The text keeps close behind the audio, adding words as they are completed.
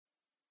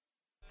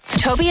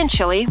Toby and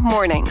Chilli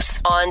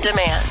mornings on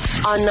demand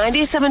on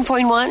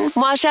 97.1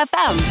 Wash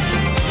FM.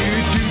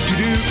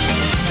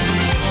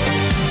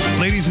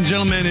 Ladies and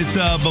gentlemen, it's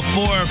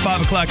before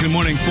 5 o'clock in the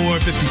morning,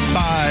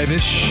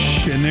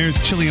 4:55-ish, and there's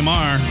Chilli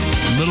Amar,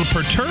 a little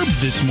perturbed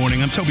this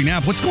morning. I'm Toby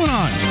Knapp. What's going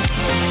on?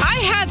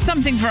 I had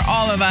something for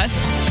all of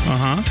us.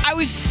 I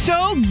was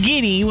so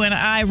giddy when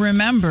I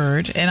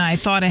remembered, and I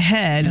thought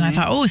ahead, and I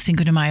thought, oh,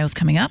 Cinco de Mayo is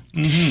coming up,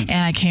 and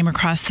I came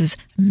across this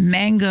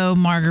mango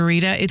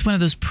margarita. It's one of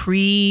those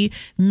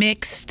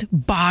pre-mixed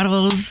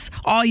bottles.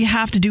 All you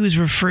have to do is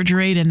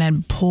refrigerate and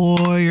then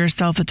pour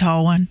yourself a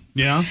tall one.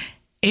 Yeah?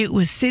 It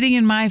was sitting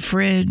in my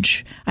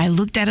fridge. I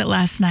looked at it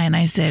last night and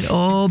I said,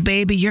 oh,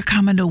 baby, you're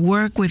coming to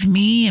work with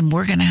me and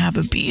we're going to have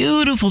a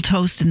beautiful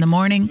toast in the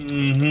morning.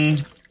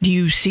 Mm-hmm. Do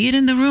you see it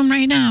in the room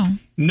right now?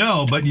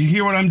 No, but you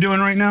hear what I'm doing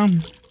right now?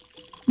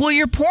 Well,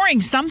 you're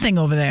pouring something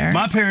over there.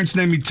 My parents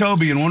named me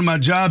Toby, and one of my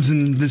jobs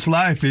in this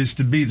life is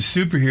to be the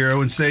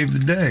superhero and save the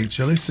day,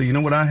 Chilli. So you know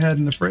what I had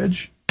in the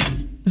fridge?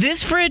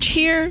 This fridge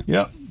here?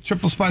 Yep,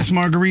 triple spice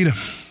margarita.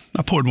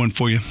 I poured one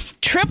for you.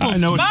 Triple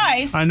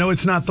spice? I know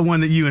it's not the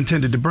one that you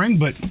intended to bring,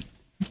 but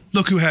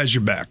look who has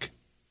your back.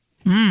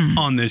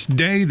 On this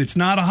day that's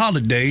not a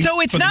holiday so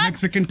it's for not, the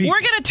Mexican people.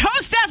 We're going to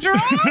toast after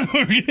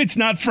all? It's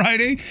not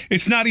Friday.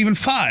 It's not even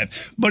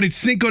 5. But it's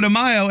Cinco de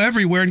Mayo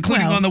everywhere,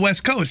 including on the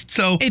West Coast.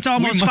 So it's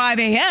almost 5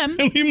 a.m.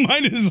 We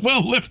might as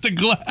well lift a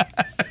glass.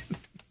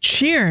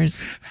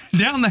 Cheers.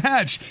 Down the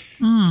hatch.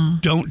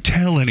 Don't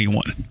tell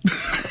anyone.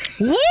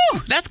 Woo!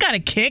 That's got a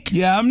kick.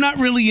 Yeah, I'm not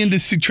really into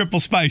triple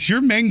spice.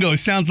 Your mango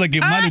sounds like it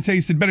might have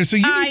tasted better. So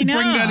you need to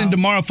bring that in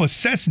tomorrow for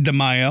Cinco de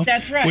Mayo.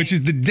 That's right. Which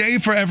is the day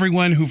for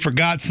everyone who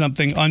forgot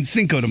something on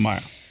Cinco de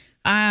Mayo.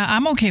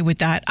 I'm okay with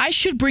that. I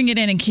should bring it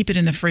in and keep it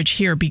in the fridge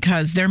here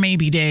because there may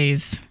be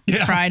days,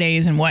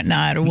 Fridays and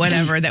whatnot or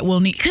whatever that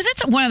we'll need. Because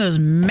it's one of those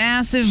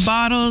massive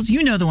bottles.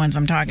 You know the ones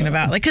I'm talking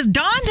about. Like, because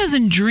Dawn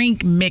doesn't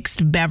drink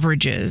mixed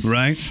beverages.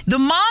 Right. The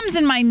moms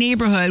in my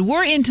neighborhood,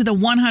 we're into the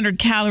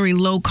 100-calorie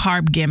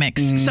low-carb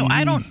gimmicks. So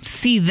I don't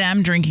see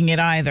them drinking it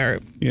either.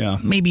 Yeah.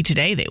 Maybe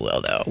today they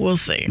will, though. We'll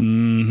see.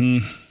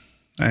 Mm-hmm.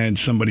 I had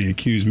somebody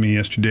accuse me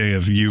yesterday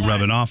of you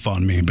rubbing off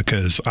on me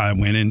because I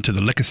went into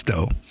the liquor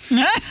store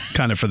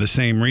kind of for the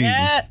same reason.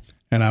 Yes.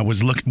 And I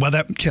was looking, I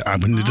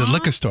went into the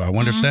liquor store. I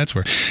wonder if that's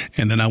where.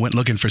 And then I went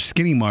looking for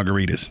skinny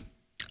margaritas.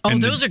 Oh,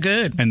 and those are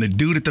good. And the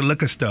dude at the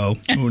liquor store,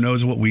 who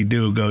knows what we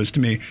do, goes to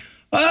me,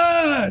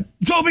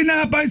 Toby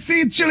Knapp, I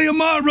see Chilli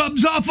Amar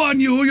rubs off on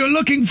you. You're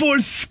looking for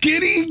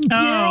skinny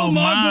girl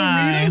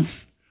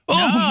margaritas? Oh,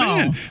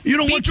 man. You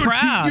don't want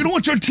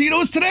your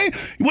Tito's today?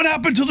 What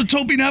happened to the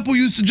Toby Knapp who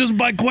used to just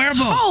buy Cuervo?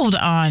 Hold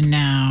on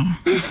now.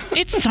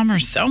 It's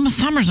summer's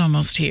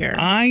almost here.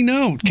 I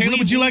know. Kayla,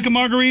 would you like a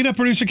margarita,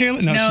 producer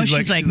Kayla? No,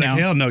 she's like, no.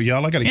 Hell no,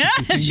 y'all. I got to keep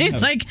this thing she's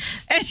together. like...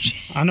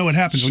 I know what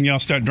happens when y'all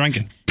start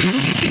drinking.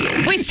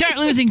 We start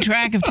losing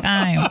track of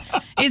time.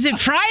 Is it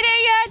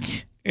Friday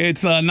yet?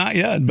 It's not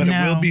yet, but it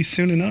will be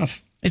soon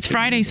enough. It's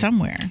Friday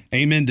somewhere.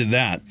 Amen to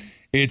that.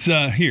 It's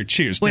here.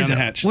 Cheers. Down the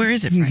hatch. Where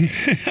is it, Friday?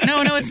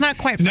 No, it's not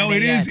quite Friday. No,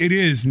 it is. It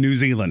is New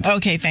Zealand.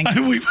 Okay, thank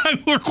you.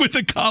 I work with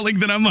a colleague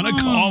that I'm on a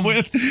call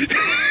with.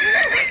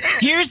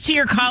 Here's to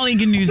your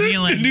colleague in New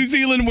Zealand. New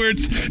Zealand, where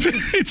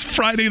it's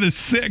Friday the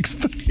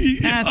 6th.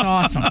 That's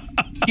awesome.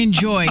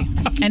 Enjoy.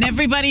 And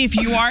everybody, if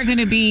you are going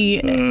to be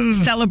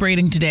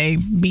celebrating today,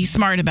 be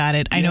smart about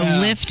it. I know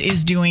Lyft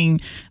is doing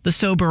the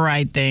Sober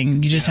Ride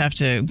thing. You just have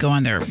to go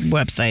on their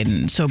website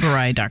and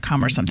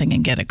soberride.com or something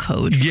and get a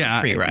code for a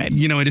free ride.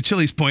 You know, and to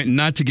Chilli's point,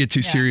 not to get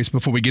too serious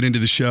before we get into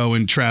the show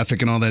and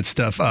traffic and all that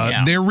stuff,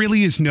 there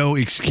really is no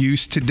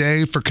excuse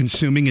today for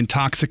consuming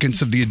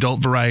intoxicants of the adult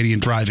variety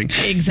and driving.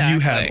 Exactly. You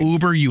have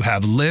Uber, you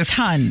have Lyft.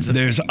 Tons of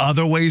There's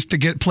other ways to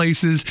get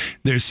places.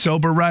 There's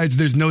sober rides.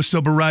 There's no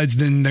sober rides.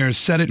 Then there's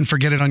set it and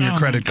forget it on your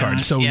credit card.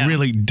 So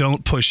really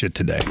don't push it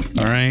today.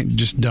 All right?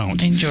 Just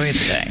don't. Enjoy the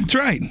day. That's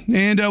right.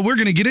 And we're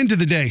going to get into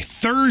the day.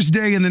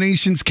 Thursday in the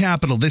nation's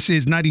capital. This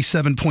is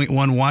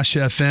 97.1 Wash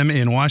FM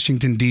in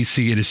Washington,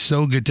 D.C. It is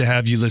so good to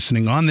have you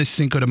listening on this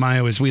Cinco de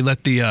Mayo as we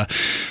let the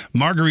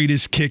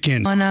margaritas kick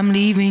in. When I'm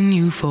leaving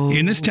you for.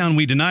 In this town,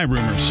 we deny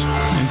rumors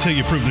until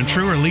you prove them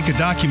true or leak a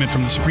document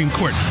from the Supreme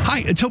Court.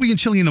 Hi, Toby and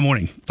Chilli in the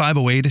morning.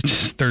 5:08.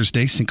 It's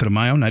Thursday, Cinco de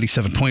Mayo,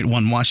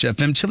 97.1 Wash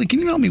FM. Chilli, can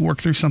you help me work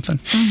through something?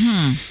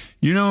 Mm-hmm.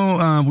 You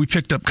know, we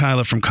picked up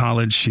Kyla from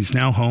college. She's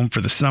now home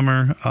for the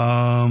summer.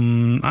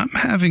 I'm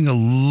having a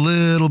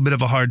little bit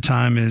of a hard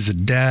time as a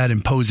dad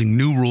imposing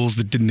new rules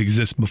that didn't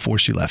exist before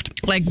she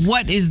left. Like,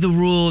 what is the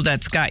rule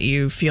that's got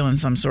you feeling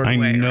some sort of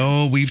way? I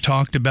know we've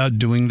talked about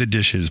doing the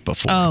dishes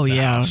before. Oh,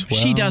 yeah. Well,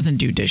 she doesn't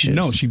do dishes.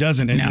 No, she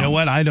doesn't. And you know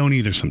what? I don't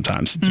either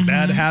sometimes. It's a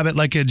bad habit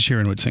like Ed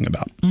Sheeran would sing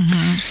about.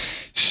 Mm-hmm.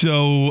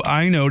 So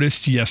I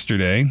noticed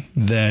yesterday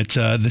that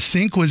the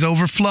sink was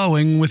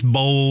overflowing with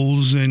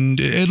bowls,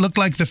 and it looked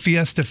like the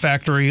Fiesta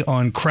factory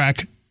on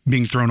crack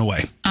being thrown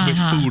away with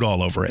food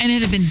all over it. And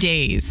it had been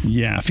days.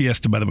 Yeah,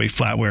 Fiesta, by the way,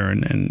 flatware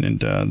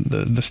and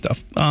the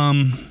stuff.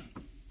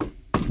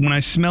 When I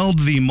smelled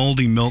the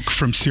moldy milk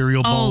from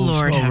cereal bowls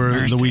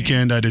over the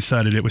weekend, I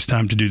decided it was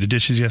time to do the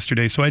dishes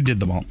yesterday, so I did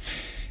them all.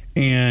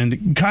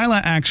 And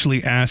Kyla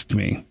actually asked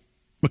me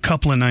a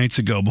couple of nights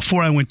ago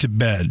before I went to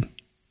bed,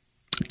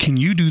 can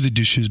you do the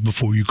dishes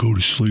before you go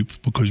to sleep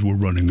because we're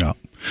running out?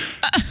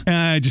 And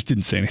I just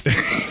didn't say anything.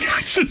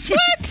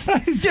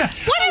 What? Yeah.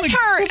 What is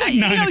her?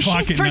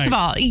 First of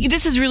all,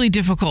 this is really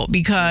difficult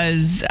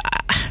because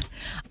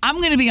I'm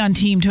going to be on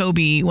Team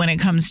Toby when it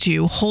comes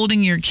to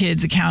holding your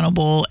kids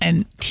accountable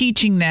and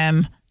teaching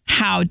them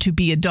how to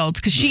be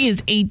adults, because she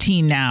is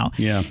 18 now.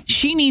 Yeah.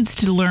 She needs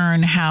to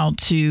learn how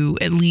to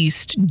at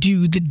least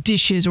do the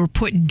dishes or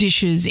put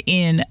dishes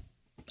in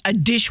a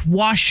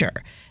dishwasher.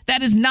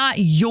 That is not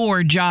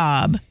your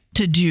job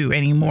to do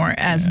anymore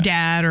as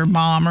dad or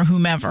mom or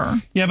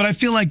whomever. Yeah, but I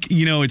feel like,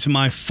 it's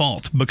my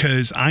fault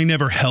because I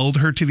never held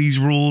her to these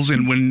rules.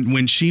 And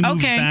when she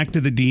moved back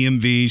to the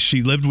DMV,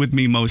 she lived with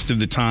me most of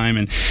the time.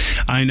 And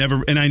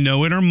I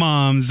know at her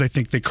mom's, I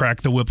think they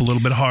crack the whip a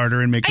little bit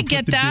harder and make her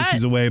put the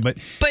dishes away. But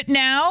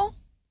now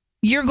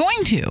you're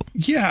going to.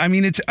 Yeah, I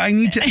mean, I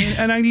need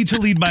to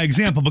lead by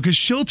example because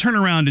she'll turn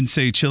around and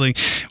say, Chilli,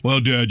 well,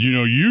 Dad,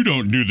 you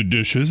don't do the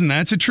dishes. And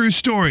that's a true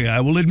story. I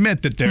will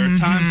admit that there are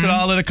times that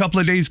I'll let a couple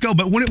of days go.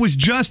 But when it was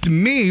just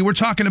me, we're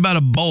talking about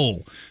a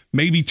bowl.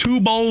 Maybe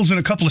 2 bowls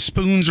and a couple of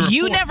spoons or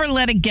You fork. never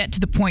let it get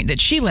to the point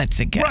that she lets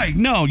it get. Right.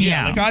 No.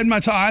 Yeah. Like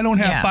I don't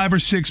have 5 or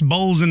 6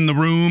 bowls in the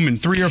room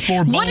and 3 or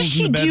 4 bowls. What does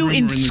she do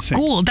in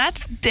school?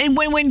 Sink.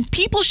 When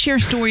people share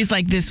stories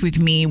like this with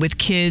me, with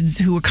kids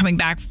who are coming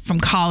back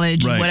from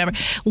college and whatever,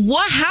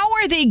 how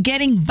are they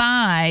getting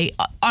by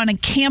on a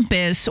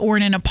campus or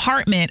in an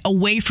apartment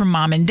away from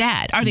mom and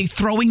dad? Are they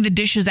throwing the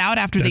dishes out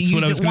after they use it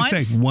once? That's what I was going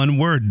to say. One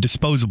word,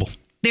 disposable.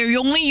 They're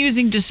only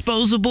using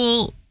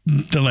disposable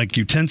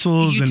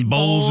utensils and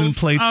bowls and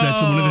plates.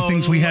 That's one of the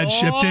things we had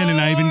shipped in, and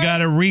I even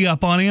got a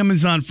re-up on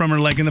Amazon from her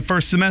in the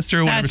first semester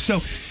or whatever.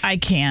 I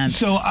can't.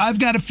 So I've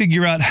got to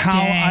figure out how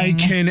I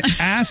can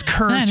ask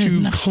her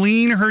to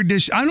clean her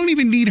dish. I don't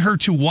even need her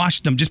to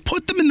wash them. Just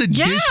put them in the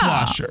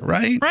dishwasher,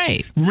 right?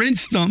 Right.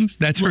 Rinse them.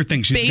 That's her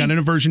thing. She's got an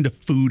aversion to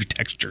food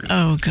texture.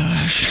 Oh,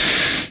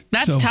 gosh.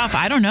 That's tough.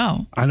 I don't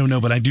know.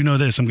 But I do know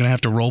this. I'm going to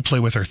have to role play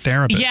with her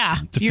therapist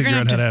to figure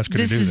out how to ask her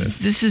to do this.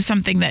 This is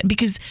something that,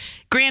 because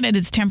granted,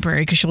 it's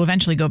temporary because she'll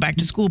eventually go back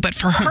to school. But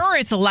for her,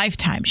 it's a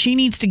lifetime. She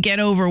needs to get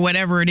over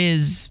whatever it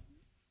is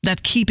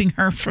that's keeping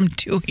her from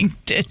doing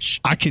dish.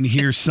 I can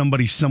hear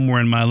somebody somewhere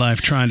in my life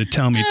trying to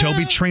tell me,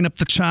 Toby, train up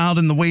the child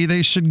in the way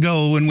they should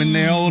go. And when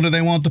they're older,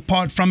 they won't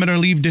depart from it or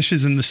leave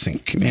dishes in the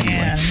sink.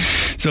 Anyway.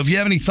 So if you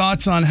have any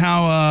thoughts on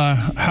how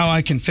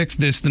I can fix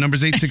this, the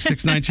number's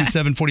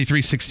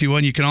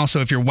 866-927-4361. You can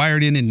also, if you're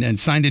wired in and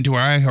signed into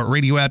our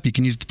iHeartRadio app, you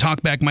can use the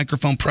talkback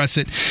microphone, press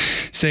it,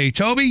 say,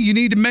 Toby, you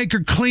need to make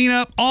her clean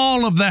up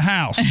all of the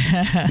house.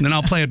 And then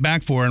I'll play it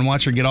back for her and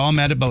watch her get all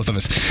mad at both of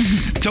us.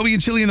 Toby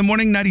and Chilli in the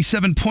morning,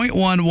 97.1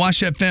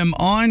 Wash FM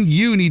on.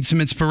 You need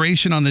some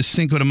inspiration on this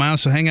Cinco de Mayo,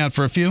 so hang out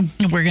for a few.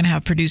 We're going to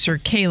have producer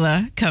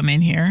Kayla come in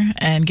here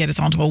and get us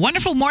onto a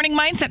wonderful morning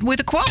mindset with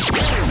a quote.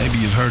 Maybe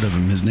you've heard of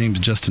him. His name's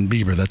Justin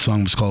Bieber. That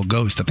song was called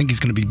Ghost. I think he's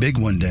going to be big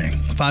one day.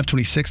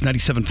 526,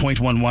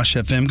 97.1 Wash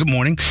FM. Good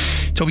morning.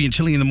 Toby and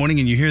Chilli in the morning,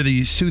 and you hear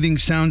the soothing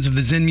sounds of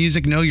the Zen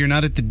music. No, you're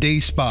not at the day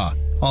spa.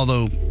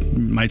 Although, it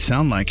might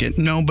sound like it.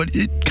 No, but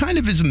it kind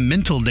of is a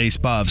mental day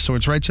spa of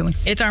sorts, right, Chilli?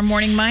 It's our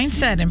morning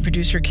mindset, and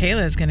producer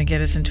Kayla is going to get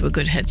us into a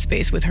good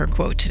headspace with her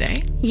quote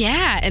today.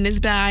 Yeah, and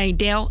it's by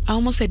Dale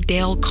Carnegie.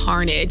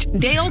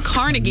 Dale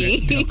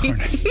Carnegie.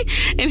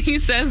 And he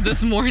says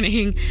this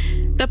morning,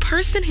 the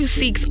person who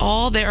seeks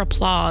all their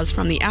applause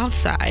from the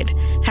outside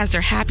has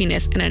their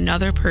happiness in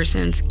another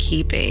person's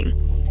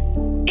keeping.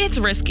 It's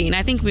risky, and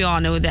I think we all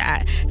know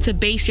that, to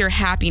base your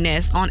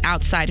happiness on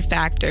outside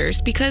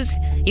factors because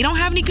you don't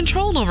have any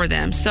control over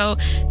them. So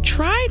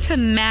try to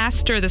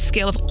master the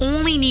skill of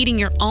only needing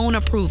your own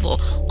approval,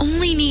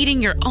 only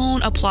needing your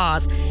own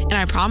applause, and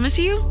I promise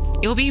you,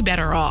 you'll be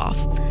better off.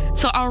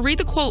 So I'll read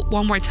the quote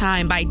one more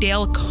time by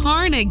Dale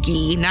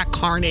Carnegie, not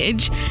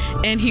Carnage,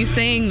 and he's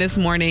saying this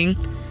morning,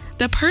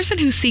 the person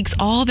who seeks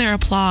all their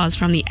applause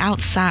from the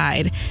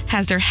outside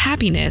has their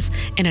happiness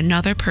in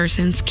another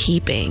person's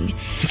keeping.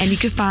 And you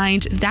can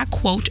find that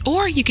quote,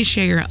 or you can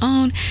share your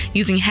own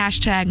using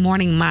hashtag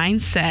morning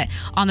mindset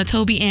on the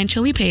Toby and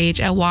Chilli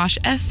page at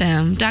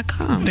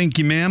washfm.com. Thank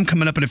you, ma'am.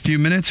 Coming up in a few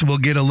minutes, we'll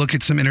get a look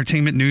at some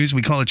entertainment news.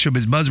 We call it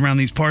Showbiz Buzz around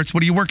these parts.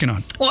 What are you working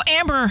on? Well,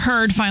 Amber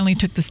Heard finally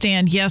took the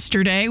stand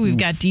yesterday. We've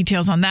got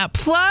details on that.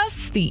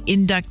 Plus, the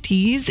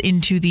inductees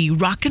into the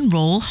Rock and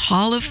Roll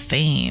Hall of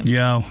Fame.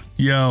 Yo.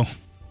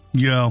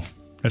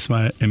 That's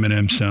my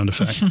Eminem sound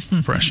effect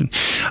impression.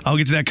 I'll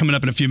get to that coming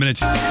up in a few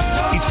minutes.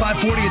 It's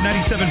 5:40 at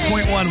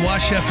 97.1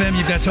 Wash FM.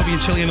 You've got Toby and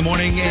Chilli in the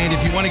morning. And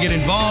if you want to get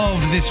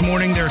involved this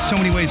morning, there are so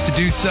many ways to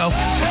do so.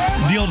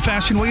 The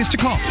old-fashioned way is to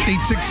call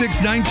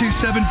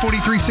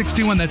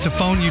 866-927-4361. That's a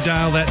phone. You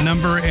dial that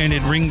number, and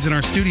it rings in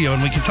our studio,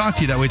 and we can talk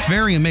to you that way. It's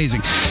very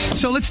amazing.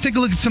 So let's take a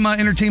look at some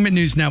entertainment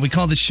news now. We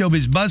call this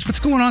Showbiz Buzz. What's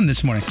going on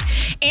this morning?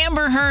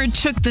 Amber Heard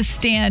took the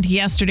stand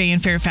yesterday in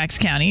Fairfax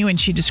County when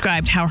she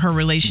described how her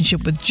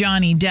relationship with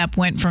Johnny Johnny Depp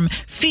went from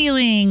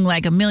feeling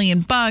like $1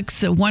 million,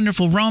 a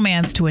wonderful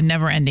romance, to a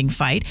never-ending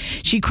fight.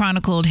 She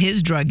chronicled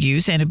his drug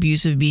use and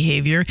abusive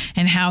behavior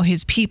and how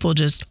his people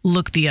just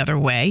looked the other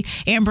way.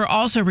 Amber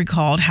also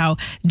recalled how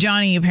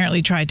Johnny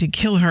apparently tried to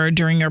kill her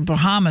during her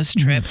Bahamas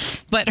trip,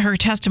 but her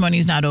testimony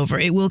is not over.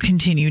 It will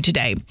continue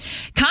today.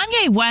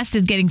 Kanye West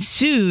is getting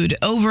sued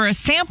over a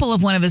sample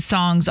of one of his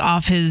songs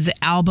off his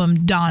album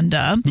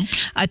Donda.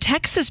 A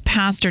Texas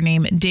pastor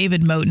named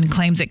David Moten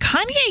claims that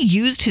Kanye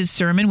used his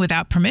sermon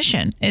without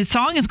permission. His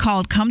song is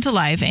called Come to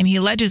Life, and he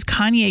alleges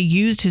Kanye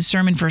used his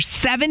sermon for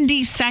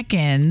 70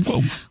 seconds,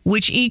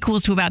 which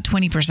equals to about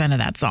 20% of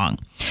that song.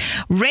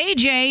 Ray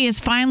J is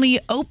finally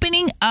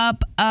opening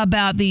up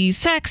about the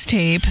sex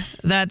tape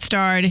that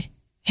starred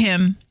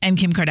him and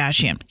Kim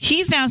Kardashian.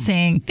 He's now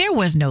saying there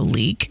was no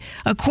leak.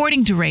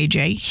 According to Ray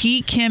J,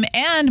 he, Kim,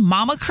 and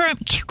Mama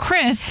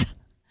Chris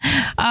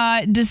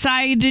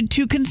decided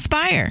to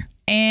conspire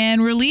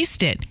and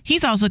released it.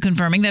 He's also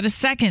confirming that a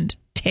second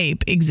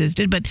tape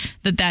existed, but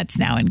that's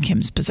now in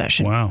Kim's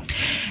possession. Wow.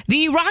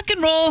 The Rock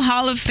and Roll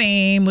Hall of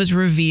Fame was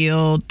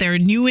revealed. Their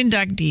new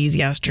inductees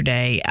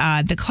yesterday.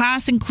 The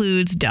class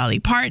includes Dolly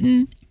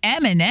Parton,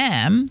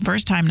 Eminem,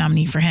 first-time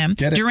nominee for him,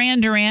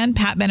 Duran Duran,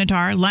 Pat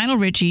Benatar, Lionel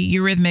Richie,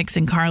 Eurythmics,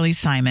 and Carly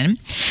Simon.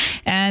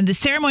 And the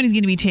ceremony is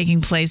going to be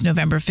taking place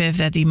November 5th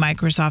at the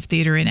Microsoft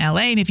Theater in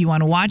LA. And if you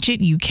want to watch it,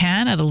 you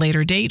can at a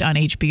later date on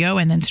HBO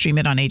and then stream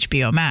it on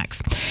HBO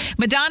Max.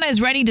 Madonna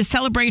is ready to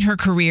celebrate her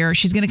career.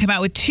 She's going to come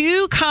out with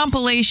 2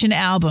 compilation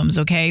albums,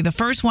 okay? The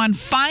first one,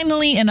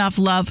 Finally Enough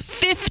Love,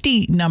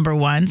 50 number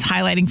ones,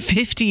 highlighting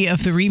 50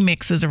 of the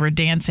remixes of her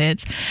dance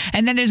hits.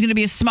 And then there's going to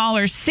be a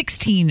smaller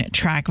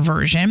 16-track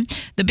version.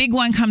 The big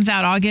one comes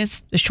out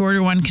August. The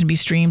shorter one can be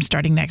streamed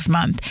starting next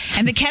month.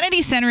 And the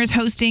Kennedy Center is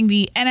hosting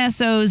the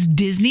NSO's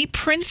Disney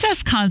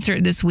Princess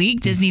Concert this week.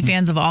 Disney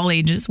fans of all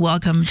ages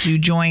welcome to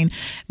join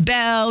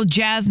Belle,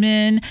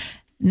 Jasmine,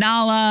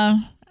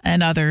 Nala,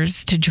 and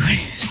others to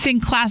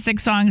sing classic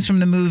songs from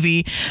the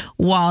movie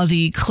while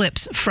the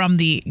clips from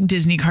the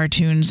Disney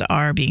cartoons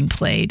are being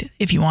played.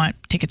 If you want,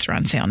 tickets are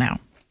on sale now.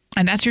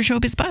 And that's your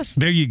Showbiz Buzz.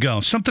 There you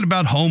go. Something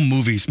about home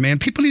movies, man.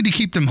 People need to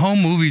keep them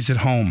home movies at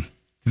home.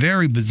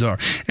 Very bizarre.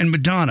 And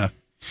Madonna,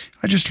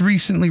 I just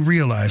recently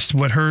realized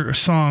what her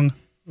song,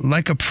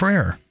 Like a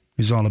Prayer,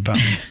 is all about.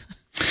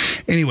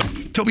 Anyway,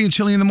 Toby and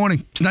Chilli in the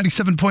morning. It's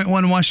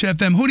 97.1 Wash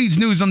FM. Who needs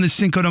news on this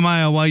Cinco de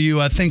Mayo while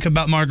you think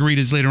about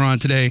margaritas later on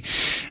today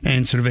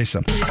and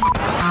cerveza?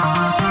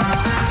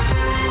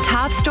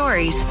 Top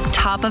stories,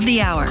 top of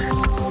the hour.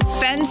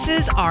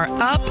 Fences are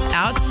up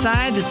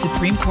outside the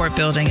Supreme Court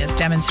building as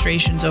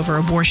demonstrations over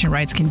abortion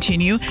rights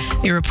continue.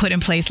 They were put in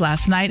place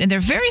last night, and they're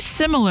very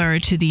similar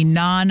to the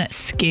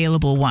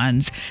non-scalable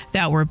ones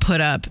that were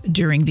put up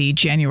during the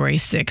January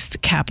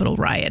 6th Capitol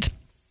riot.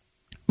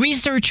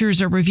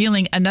 Researchers are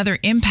revealing another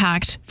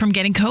impact from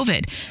getting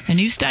COVID. A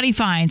new study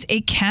finds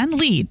it can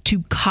lead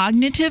to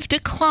cognitive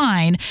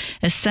decline,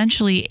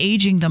 essentially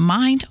aging the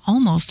mind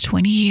almost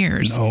 20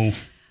 years. No.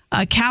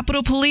 A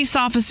Capitol police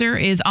officer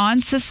is on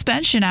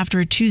suspension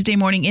after a Tuesday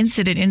morning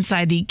incident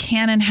inside the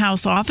Cannon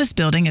House office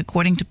building.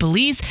 According to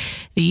police,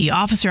 the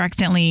officer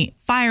accidentally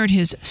fired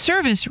his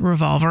service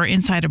revolver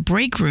inside a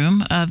break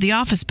room of the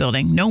office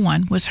building. No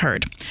one was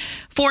hurt.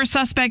 4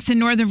 suspects in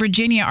Northern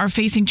Virginia are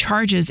facing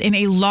charges in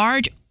a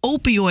large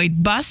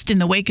opioid bust in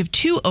the wake of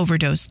 2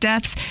 overdose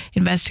deaths.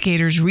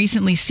 Investigators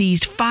recently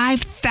seized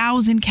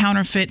 5,000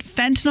 counterfeit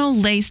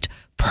fentanyl-laced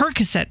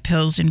Percocet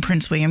pills in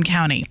Prince William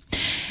County.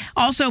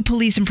 Also,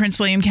 police in Prince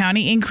William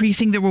County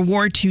increasing the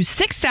reward to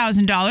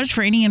 $6,000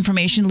 for any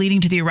information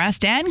leading to the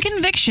arrest and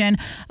conviction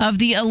of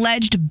the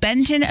alleged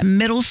Benton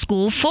Middle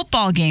School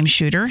football game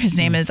shooter. His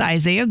name is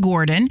Isaiah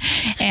Gordon,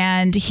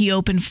 and he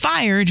opened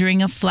fire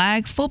during a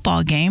flag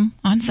football game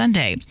on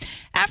Sunday.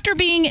 After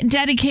being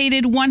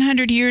dedicated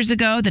 100 years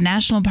ago, the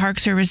National Park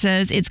Service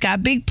says it's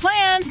got big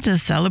plans to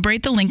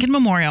celebrate the Lincoln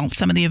Memorial.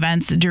 Some of the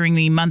events during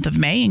the month of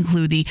May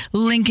include the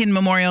Lincoln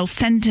Memorial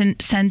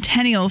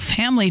Centennial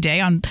Family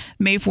Day on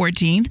May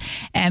 14th,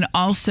 and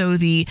also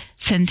the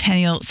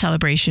Centennial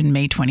Celebration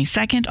May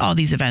 22nd. All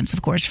these events,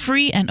 of course,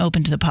 free and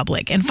open to the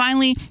public. And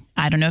finally,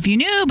 I don't know if you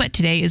knew, but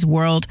today is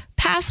World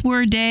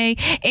Password Day.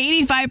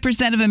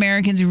 85% of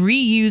Americans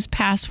reuse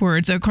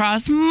passwords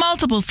across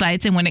multiple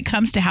sites. And when it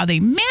comes to how they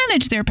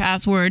manage their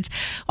passwords,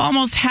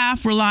 almost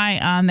half rely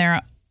on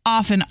their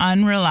often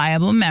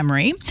unreliable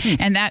memory.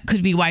 And that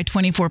could be why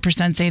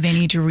 24% say they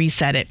need to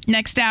reset it.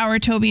 Next hour,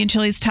 Toby and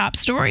Chilli's top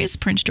stories.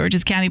 Prince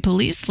George's County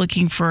Police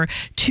looking for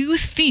 2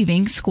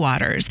 thieving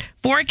squatters.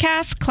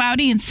 Forecast,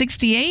 cloudy and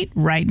 68.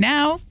 Right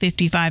now,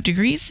 55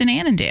 degrees in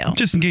Annandale.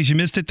 Just in case you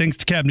missed it, thanks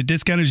to Cabinet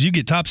Discounters, you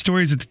get top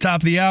stories at the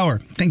top of the hour.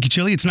 Thank you,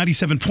 Chilli. It's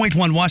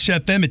 97.1 Wash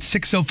FM. It's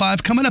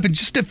 6:05. Coming up in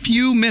just a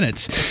few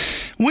minutes.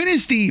 When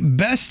is the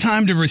best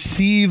time to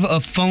receive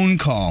a phone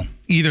call,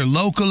 either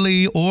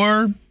locally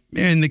or,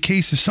 in the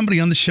case of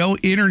somebody on the show,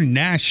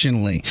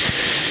 internationally?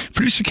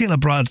 Producer Kayla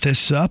brought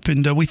this up,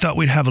 and we thought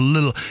we'd have a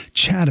little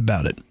chat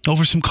about it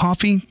over some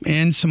coffee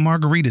and some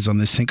margaritas on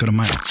this Cinco de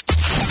Mayo.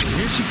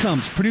 Here she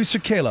comes, producer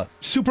Kayla,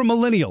 super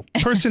millennial,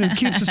 person who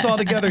keeps us all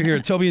together here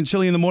at Toby and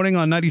Chilli in the morning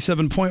on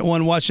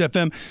 97.1 Watch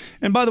FM.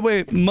 And by the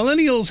way,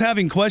 millennials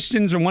having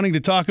questions or wanting to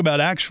talk about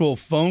actual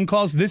phone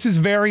calls, this is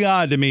very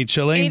odd to me,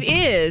 Chilli. It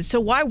is. So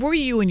why were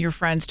you and your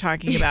friends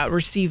talking about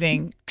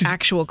receiving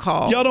actual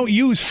calls? Y'all don't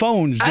use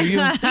phones, do you?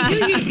 We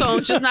do use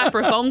phones, just not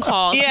for phone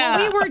calls. Yeah.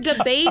 But we were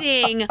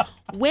debating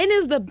when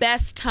is the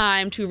best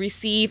time to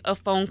receive a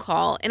phone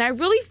call. And I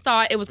really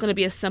thought it was going to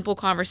be a simple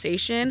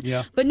conversation.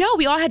 Yeah. But no,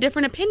 we all had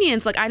different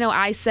opinions. Like I know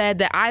I said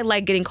that I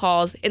like getting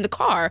calls in the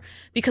car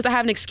because I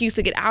have an excuse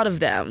to get out of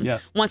them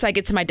once I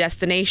get to my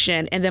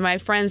destination. And then my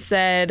friend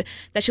said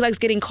that she likes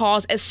getting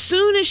calls as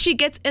soon as she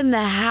gets in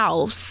the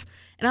house.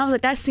 And I was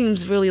like, that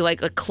seems really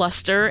like a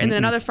cluster. And then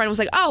another friend was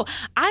like, oh,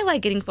 I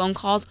like getting phone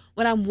calls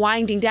when I'm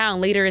winding down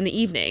later in the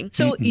evening.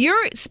 So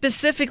you're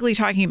specifically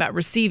talking about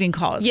receiving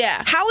calls.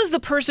 Yeah. How is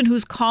the person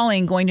who's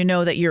calling going to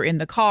know that you're in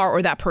the car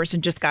or that person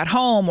just got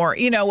home or,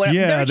 you know, whatever?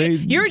 Yeah,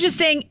 you're just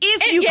saying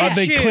if you Are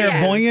they choose.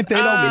 clairvoyant? They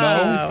don't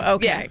know. Oh,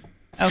 okay.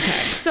 Yeah. Okay.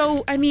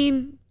 So, I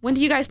mean, when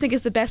do you guys think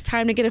is the best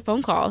time to get a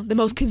phone call? The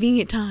most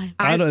convenient time?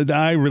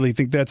 I really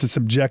think that's a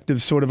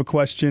subjective sort of a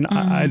question.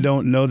 I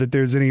don't know that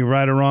there's any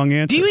right or wrong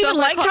answer. Do you even if I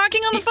like call-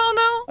 talking on the phone,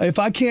 though? If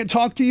I can't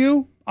talk to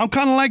you, I'm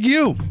kind of like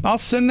you. I'll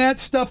send that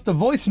stuff to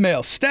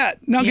voicemail, stat,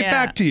 and I'll get Yeah.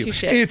 back to you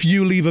Touche. if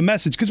you leave a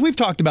message. Because we've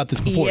talked about this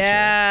before.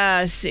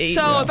 Yeah, see.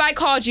 So if I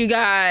called you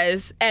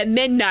guys at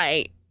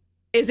midnight,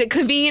 is it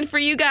convenient for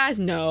you guys?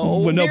 No.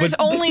 Well, no, There's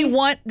but only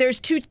one. There's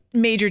two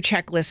major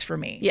checklists for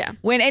me. Yeah.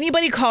 When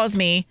anybody calls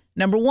me,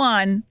 number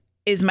one,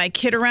 is my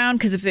kid around?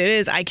 Because if it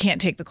is, I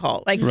can't take the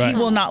call. Like, Right. he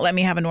will not let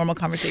me have a normal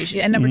conversation.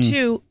 And number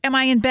two, am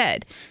I in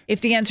bed? If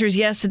the answer is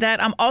yes to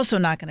that, I'm also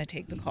not going to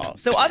take the call.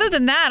 So other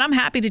than that, I'm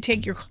happy to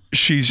take your call.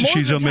 she's Most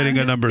of the omitting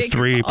time, a number it's big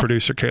 3, call.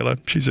 producer Kayla.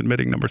 She's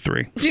admitting number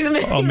 3. She's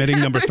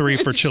Omitting number 3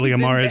 for Chilli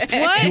Amares.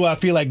 What? Who I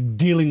feel like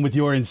dealing with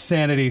your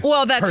insanity.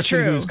 Well, that's person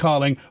true. who's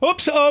calling.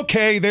 Oops,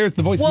 okay, there's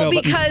the voicemail Well,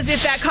 button. because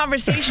if that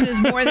conversation is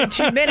more than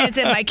 2 minutes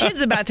and my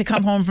kid's about to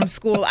come home from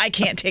school, I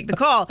can't take the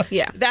call.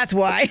 Yeah. That's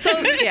why. So,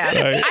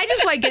 yeah. Right. I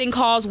just like getting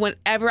calls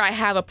whenever I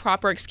have a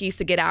proper excuse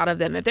to get out of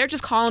them. If they're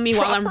just calling me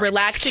while I'm Proper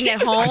relaxing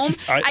at excuse. home,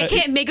 I I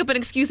can't make up an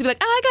excuse to be like,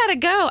 oh, I gotta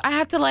go. I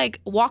have to like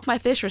walk my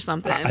fish or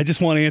something. I just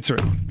want to answer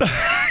it.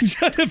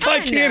 If I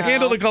can't know.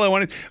 handle the call, I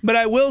want it. But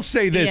I will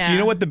say this. Yeah. You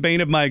know what the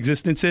bane of my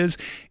existence is?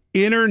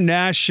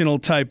 International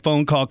type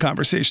phone call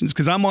conversations.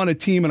 Because I'm on a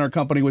team in our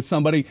company with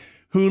somebody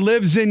who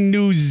lives in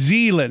New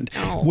Zealand,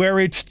 where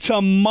it's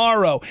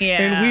tomorrow.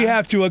 Yeah. And we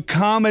have to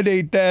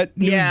accommodate that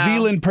New Yeah.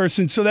 Zealand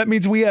person. So that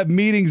means we have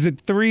meetings at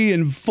 3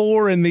 and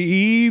 4 in the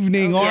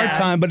evening, our Yeah.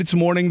 time, but it's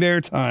morning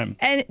their time.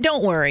 And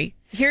don't worry.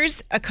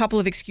 Here's a couple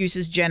of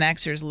excuses Gen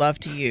Xers love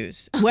to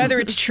use, whether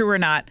it's true or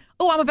not.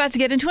 Oh, I'm about to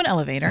get into an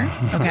elevator.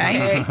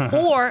 Okay.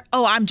 Or,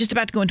 oh, I'm just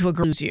about to go into a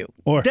lose you.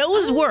 Or-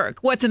 Those work.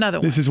 What's another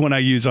one? This is one I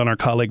use on our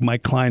colleague,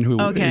 Mike Klein, who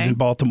is in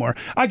Baltimore.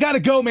 I got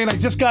to go, man. I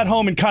just got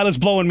home and Kyla's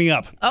blowing me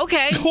up.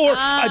 Okay. Or,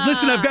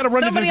 listen, I've got to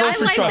run to the Somebody else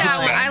grocery I like store. that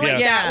one. I like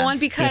Yeah. that one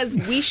because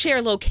we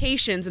share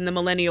locations in the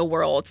millennial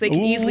world. So they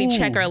can easily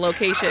check our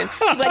location.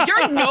 Like,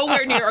 you're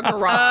nowhere near a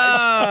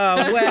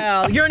garage. Oh,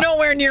 well, you're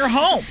nowhere near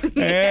home.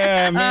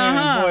 Yeah,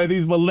 man. Boy,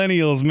 these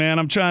millennials, man,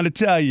 I'm trying to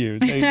tell you.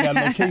 They've got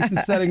location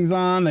settings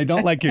on. They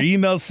don't like your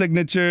email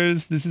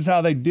signatures. This is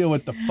how they deal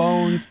with the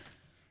phones.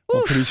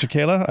 Well, producer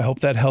Kayla, I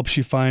hope that helps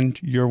you find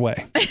your way.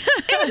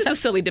 It was just a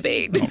silly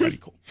debate. Alrighty,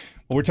 cool.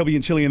 Well, we're Toby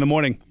and Chilli in the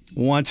morning.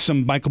 Want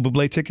some Michael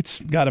Bublé tickets?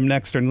 Got them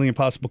next. Our nearly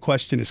impossible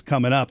question is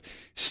coming up.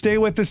 Stay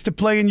with us to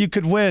play and you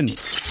could win.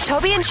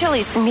 Toby and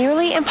Chilli's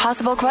nearly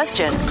impossible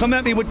question. Come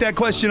at me with that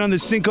question on the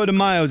Cinco de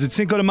Mayo. Is it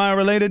Cinco de Mayo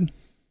related?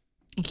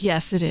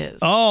 Yes, it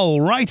is. All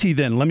righty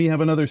then. Let me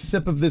have another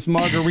sip of this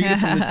margarita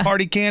from this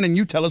party can and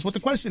you tell us what the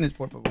question is,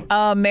 por favor.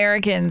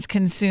 Americans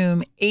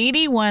consume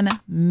 81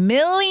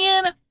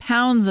 million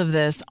pounds of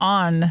this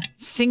on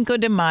Cinco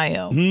de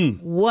Mayo.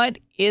 What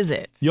is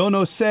it? Yo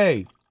no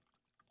sé.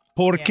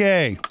 Por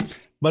qué?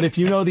 But if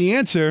you know the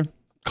answer,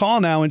 call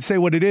now and say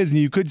what it is and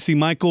you could see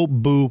Michael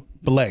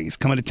Bublé. He's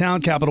coming to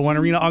town, Capital One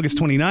Arena, August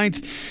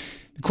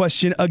 29th. The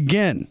question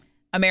again.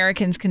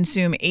 Americans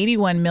consume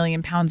 81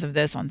 million pounds of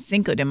this on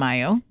Cinco de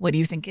Mayo. What do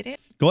you think it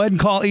is? Go ahead and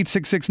call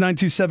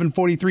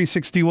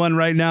 866-927-4361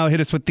 right now. Hit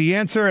us with the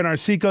answer. And our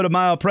Cinco de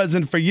Mayo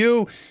present for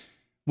you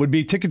would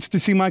be tickets to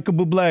see Michael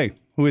Bublé,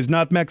 who is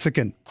not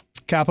Mexican.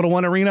 Capital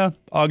One Arena,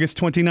 August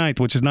 29th,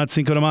 which is not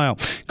Cinco de Mayo.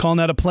 Call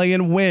now to play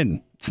and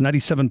win. It's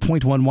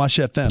 97.1 Wash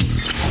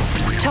FM.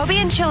 Toby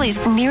and Chilli's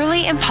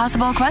nearly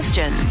impossible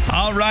question.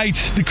 All right.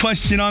 The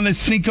question on the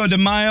Cinco de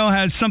Mayo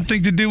has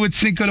something to do with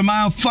Cinco de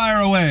Mayo. Fire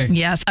away.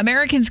 Yes.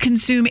 Americans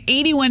consume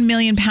 81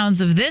 million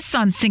pounds of this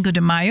on Cinco de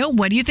Mayo.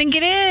 What do you think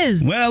it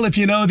is? Well, if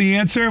you know the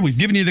answer, we've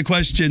given you the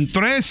question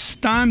 3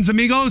 times,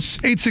 amigos.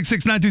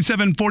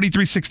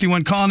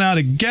 866-927-4361. Call now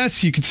to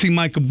guess. You can see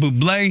Michael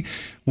Bublé.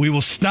 We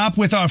will stop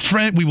with our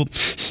friend. We'll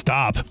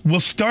start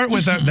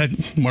with our, that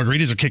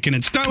margaritas are kicking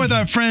in. Start with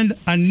our friend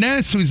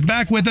Inez, who's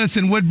back with us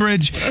in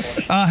Woodbridge.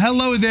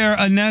 Hello there,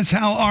 Inez.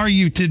 How are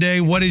you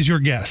today? What is your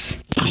guess?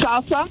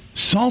 Salsa.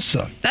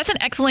 Salsa. That's an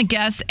excellent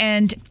guess.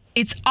 And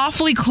It's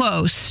awfully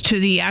close to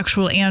the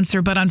actual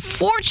answer, but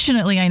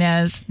unfortunately,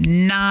 Inez,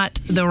 not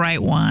the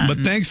right one. But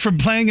thanks for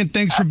playing and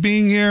thanks for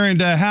being here, and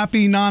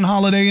happy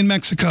non-holiday in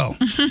Mexico.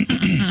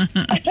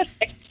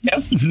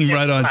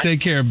 Right on.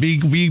 Take care.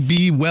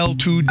 Be well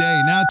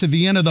today. Now to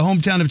Vienna, the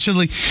hometown of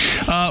Chilli.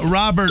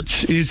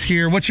 Robert is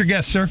here. What's your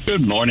guess, sir?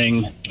 Good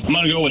morning. I'm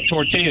going to go with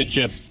tortilla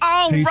chips.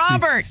 Oh, Tasty.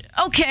 Robert.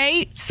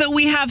 Okay, so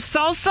we have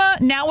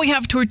salsa. Now we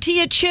have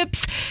tortilla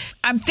chips.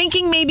 I'm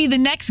thinking maybe the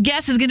next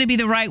guess is going to be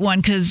the right one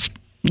because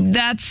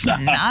that's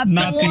not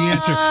the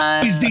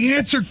answer. Is the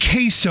answer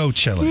queso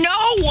chili? No.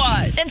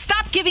 And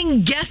stop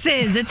giving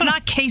guesses. It's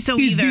not queso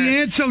Is either. the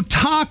answer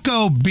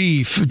taco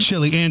beef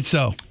chili?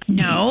 Anso.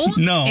 No,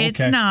 okay.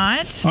 It's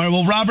not. All right,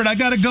 well, Robert, I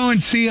got to go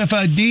and see if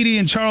Dee Dee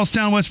in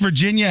Charlestown, West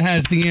Virginia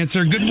has the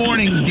answer. Good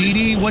morning, Dee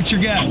Dee. What's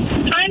your guess?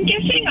 I'm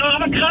guessing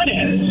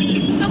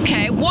avocados.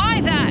 Okay,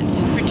 why that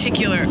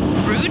particular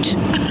fruit?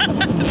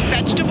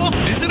 Vegetable?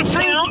 Is it a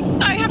fruit? Well,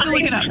 I have to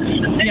look it up.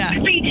 Yeah.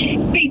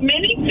 The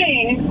many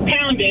things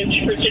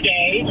poundage for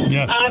today.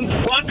 Yes.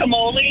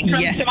 Guacamole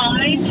comes to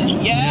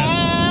mind.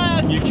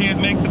 Yes. You can't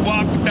make the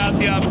guac without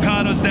the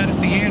avocados. That is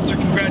the answer.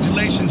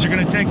 Congratulations. You're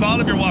going to take all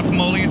of your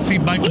guacamole and see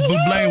Michael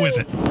Bublé with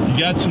it. You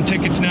got some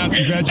tickets now.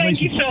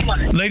 Congratulations. Thank you so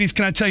much. Ladies,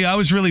 can I tell you, I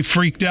was really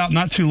freaked out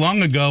not too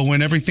long ago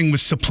when everything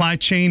was supply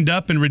chained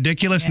up and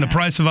ridiculous and the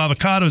price of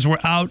avocados were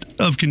out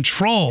of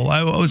control.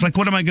 I was like,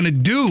 what am I going to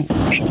do?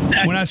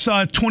 When I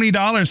saw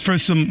 $20 for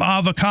some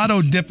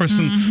avocado dip or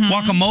some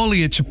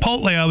guacamole at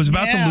Chipotle, I was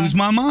about to lose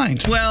my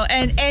mind. Well,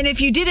 and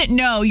if you didn't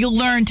know, you'll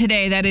learn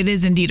today that it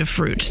is indeed a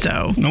fruit.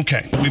 So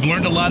Okay, we've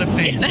learned a lot of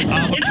things.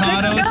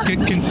 Avocados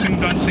get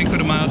consumed on Cinco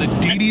de Mayo.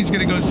 That Dee Dee's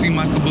going to go see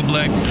Michael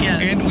Bublé.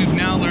 Yes. And we've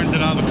now learned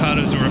that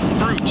avocados are a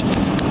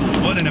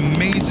fruit. What an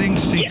amazing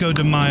Cinco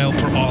de Mayo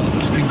for all of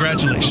us.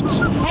 Congratulations.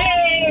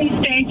 Hey,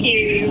 thank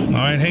you.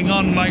 All right, hang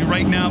on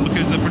right now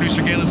because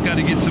producer Gayla's got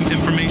to get some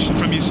information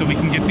from you so we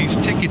can get these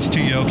tickets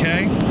to you,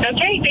 okay?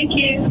 Okay, thank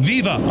you.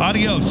 Viva,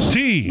 adios,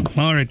 T.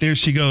 All right, there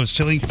she goes,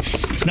 Chilli.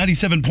 It's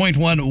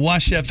 97.1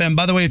 Wash FM.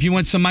 By the way, if you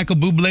want some Michael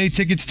Bublé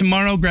tickets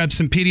tomorrow, grab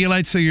some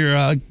Pedialyte so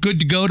you're good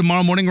to go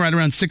tomorrow morning right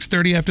around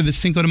 6:30 after the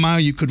Cinco de Mayo.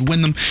 You could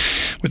win them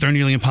with our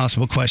nearly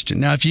impossible question.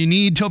 Now, if you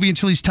need Toby and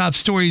Chilli's top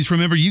stories,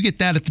 remember, you get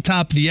that at the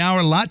top of the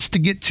hour. Lots to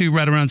get to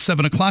right around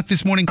 7 o'clock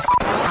this morning.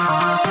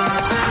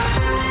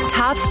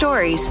 Top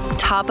stories,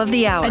 top of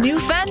the hour. a new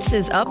fence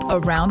is up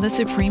around the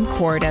Supreme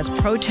Court as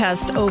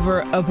protests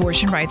over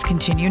abortion rights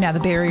continue. Now, the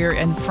barrier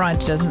in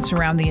front doesn't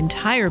surround the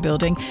entire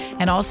building,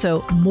 and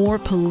also more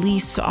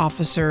police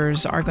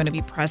officers are going to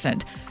be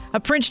present. A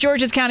Prince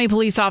George's County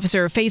police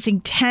officer facing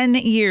 10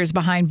 years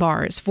behind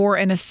bars for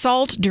an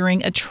assault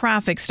during a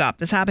traffic stop.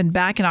 This happened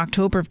back in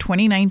October of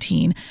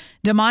 2019.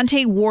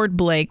 DeMonte Ward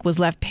Blake was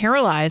left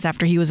paralyzed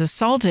after he was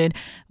assaulted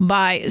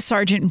by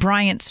Sergeant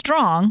Bryant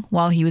Strong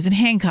while he was in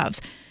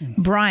handcuffs.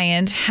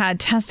 Bryant had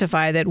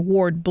testified that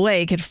Ward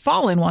Blake had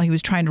fallen while he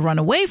was trying to run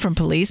away from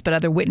police, but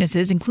other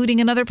witnesses, including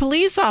another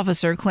police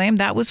officer, claimed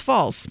that was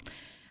false.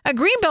 A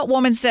Greenbelt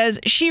woman says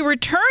she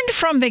returned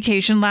from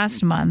vacation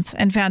last month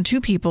and found two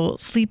people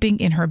sleeping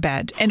in her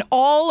bed and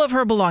all of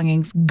her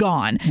belongings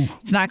gone.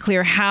 It's not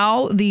clear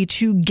how the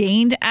two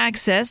gained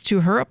access to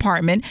her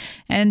apartment,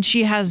 and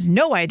she has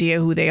no idea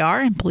who they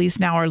are, and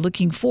police now are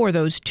looking for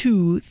those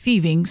two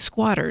thieving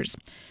squatters.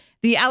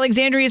 The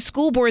Alexandria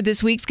School Board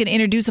this week is going to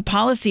introduce a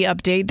policy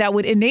update that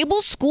would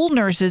enable school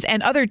nurses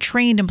and other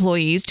trained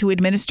employees to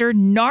administer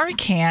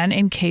Narcan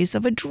in case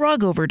of a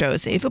drug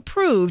overdose. If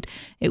approved,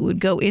 it would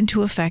go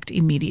into effect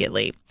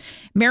immediately.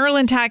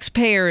 Maryland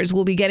taxpayers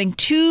will be getting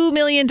 $2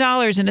 million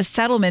in a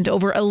settlement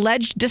over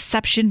alleged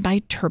deception by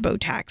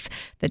TurboTax.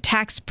 The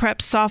tax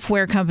prep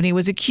software company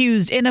was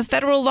accused in a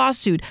federal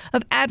lawsuit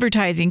of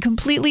advertising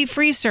completely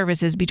free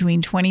services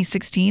between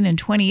 2016 and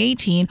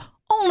 2018,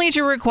 only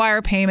to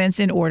require payments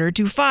in order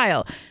to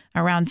file.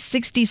 Around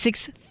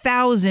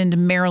 66,000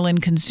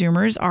 Maryland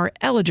consumers are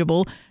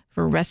eligible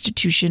for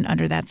restitution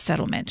under that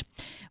settlement.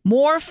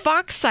 More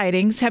fox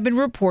sightings have been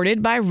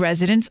reported by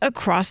residents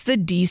across the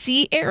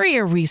D.C.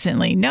 area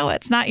recently. No,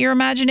 it's not your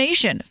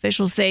imagination.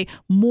 Officials say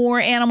more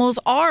animals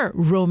are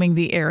roaming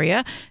the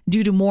area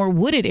due to more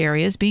wooded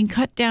areas being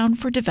cut down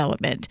for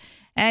development.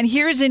 And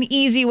here's an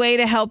easy way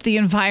to help the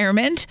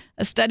environment.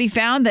 A study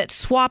found that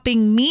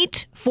swapping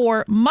meat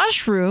for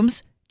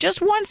mushrooms just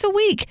once a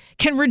week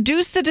can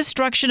reduce the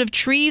destruction of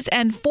trees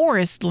and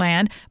forest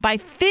land by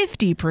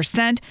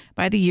 50%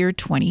 by the year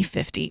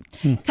 2050.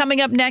 Coming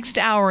up next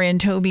hour in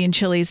Toby and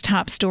Chilli's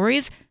top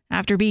stories.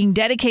 After being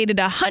dedicated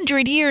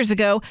 100 years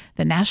ago,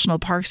 the National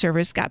Park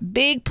Service got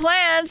big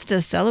plans to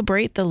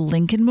celebrate the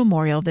Lincoln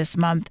Memorial this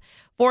month.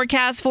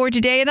 Forecast for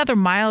today, another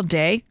mild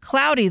day.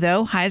 Cloudy,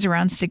 though, highs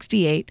around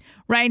 68.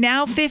 Right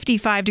now,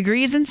 55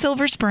 degrees in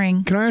Silver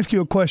Spring. Can I ask you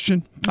a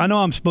question? I know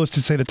I'm supposed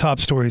to say the top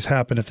stories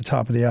happen at the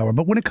top of the hour,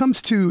 but when it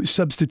comes to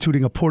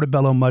substituting a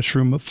portobello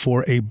mushroom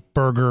for a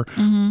burger,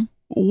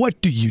 what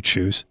do you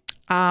choose?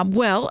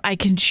 Well, I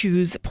can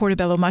choose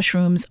portobello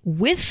mushrooms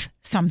with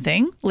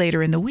something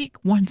later in the week.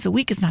 Once a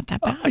week is not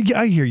that bad.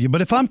 I hear you,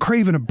 but if I'm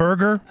craving a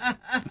burger,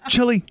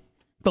 Chilli,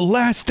 the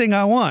last thing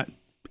I want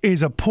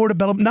is a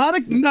portobello.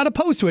 Not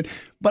opposed to it,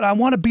 but I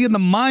want to be in the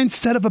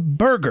mindset of a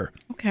burger,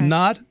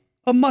 not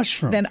a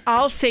mushroom. Then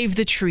I'll save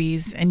the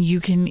trees and you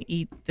can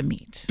eat the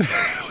meat.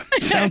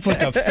 Sounds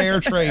like a fair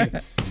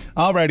trade.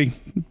 Alrighty.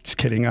 Just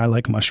kidding. I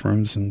like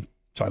mushrooms and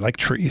so I like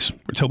trees.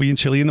 We're Toby and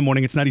Chilli in the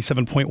morning. It's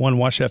 97.1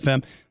 Wash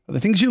FM. The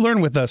things you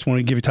learn with us when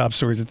we give you top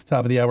stories at the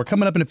top of the hour.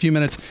 Coming up in a few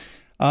minutes.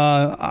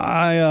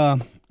 I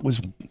was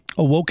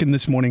awoken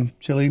this morning,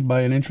 Chilli,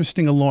 by an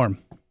interesting alarm.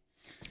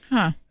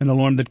 An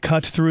alarm that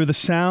cut through the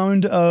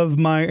sound of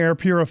my air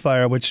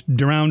purifier, which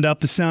drowned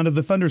out the sound of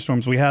the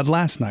thunderstorms we had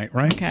last night,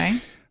 right? Okay.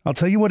 I'll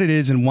tell you what it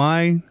is and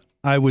why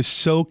I was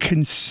so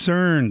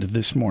concerned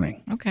this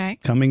morning. Okay.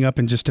 Coming up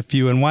in just a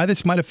few, and why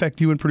this might affect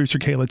you and producer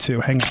Kayla,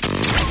 too. Hang on.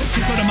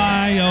 Cinco De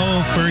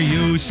Mayo for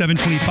you,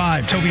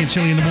 725. Toby and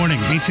Chilli in the morning.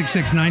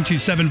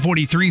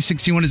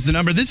 866-927-4361 is the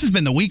number. This has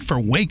been the week for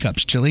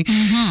wake-ups, Chilli.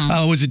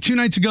 Was it 2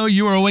 nights ago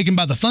you were awakened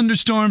by the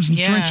thunderstorms and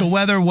torrential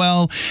weather?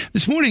 Well,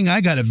 this morning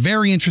I got a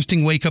very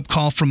interesting wake-up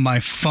call from my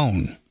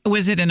phone.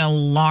 Was it an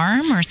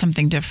alarm or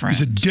something different?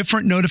 It's a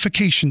different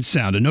notification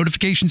sound. A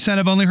notification sound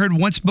I've only heard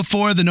once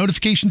before. The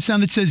notification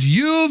sound that says,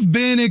 you've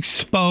been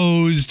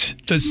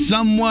exposed to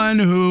someone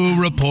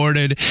who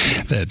reported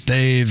that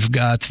they've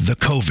got the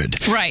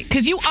COVID. Right,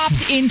 because you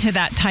opt into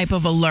that type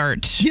of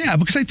alert. Yeah,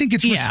 because I think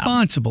it's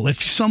responsible.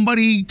 If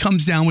somebody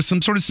comes down with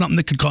some sort of something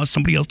that could cause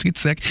somebody else to get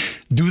sick,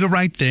 do the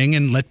right thing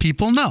and let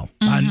people know.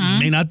 It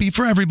may not be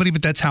for everybody,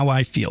 but that's how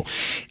I feel.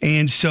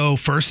 And so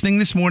first thing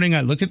this morning,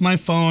 I look at my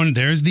phone.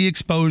 There's the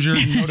exposure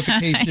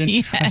notification.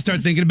 I start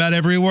thinking about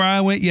everywhere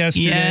I went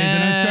yesterday.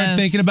 Then I start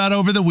thinking about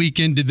over the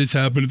weekend, did this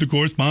happen at the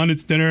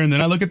correspondence dinner? And then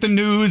I look at the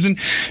news and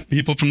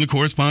people from the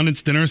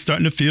correspondence dinner are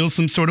starting to feel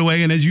some sort of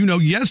way. And as you know,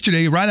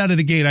 yesterday, right out of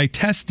the gate, I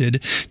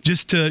tested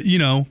just to,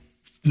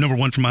 number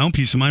one, for my own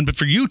peace of mind, but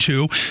for you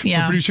two, for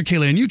producer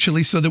Kayla and you,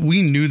 Chilli, so that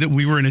we knew that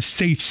we were in a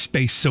safe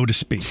space, so to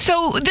speak.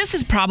 So this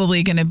is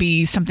probably going to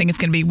be something that's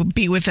going to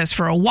be with us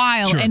for a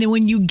while. Sure. And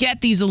when you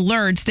get these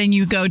alerts, then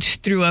you go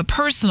through a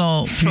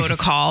personal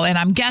protocol. And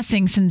I'm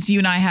guessing since you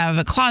and I have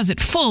a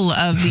closet full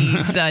of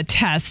these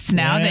tests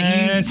now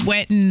that you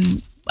went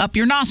and up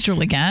your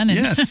nostril again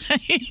and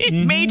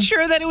made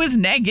sure that it was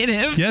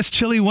negative. Yes,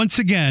 Chilli, once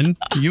again,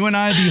 you and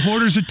I, the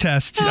hoarders of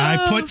tests,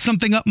 I put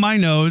something up my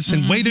nose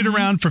and waited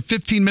around for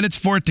 15 minutes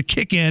for it to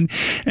kick in,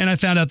 and I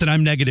found out that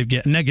I'm negative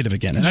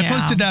again. And I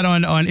posted that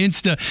on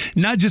Insta,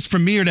 not just for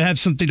me or to have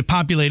something to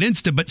populate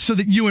Insta, but so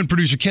that you and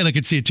producer Kayla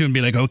could see it too and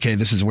be like, okay,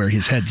 this is where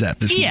his head's at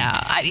this week.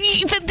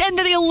 And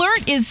the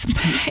alert is,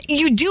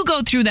 you do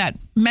go through that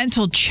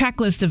mental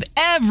checklist of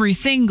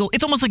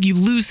it's almost like you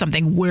lose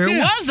something. Where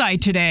was I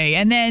today?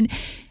 And then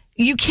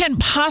you can't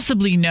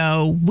possibly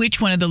know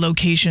which one of the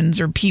locations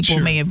or people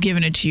may have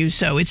given it to you.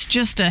 So it's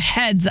just a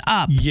heads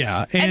up.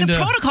 Yeah. And the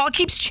protocol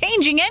keeps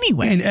changing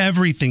anyway. And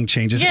everything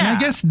changes. Yeah. And I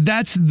guess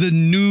that's the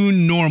new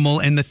normal,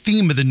 and the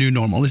theme of the new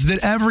normal is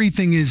that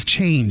everything is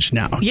changed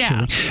now. Yeah.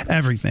 Chilli.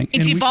 Everything.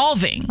 It's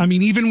evolving.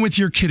 Even with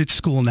your kid at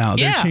school now,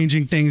 they're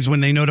changing things when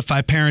they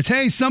notify parents,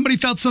 hey, somebody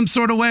felt some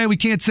sort of way. We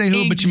can't say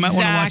who, but you might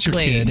want to watch your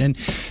kid. And,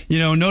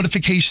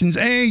 notifications,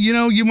 hey,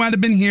 you might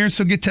have been here,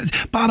 so get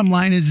tested. Bottom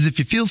line is if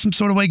you feel some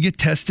sort of way, get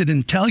tested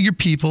and tell your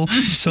people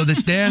so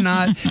that they're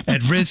not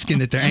at risk and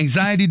that their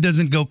anxiety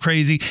doesn't go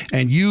crazy,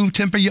 and you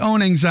temper your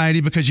own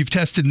anxiety because you've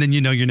tested and then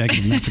you're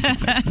negative. That's a good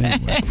thing.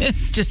 Anyway.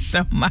 It's just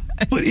so much.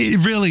 But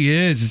it really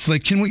is. It's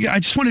like, I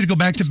just wanted to go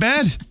back to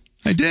bed.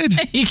 I did.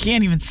 You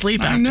can't even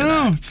sleep after I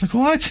know. that. It's like,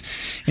 what?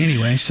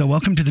 Anyway, so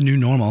welcome to the new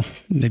normal.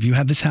 Have you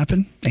had this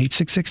happen?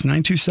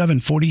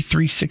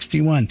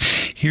 866-927-4361.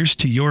 Here's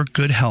to your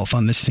good health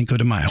on this Cinco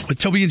de Mayo. With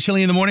Toby and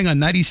Chilli in the morning on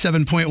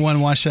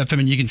 97.1 Wash FM.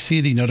 And you can see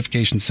the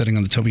notifications setting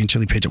on the Toby and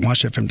Chilli page at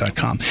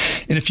washfm.com.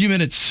 In a few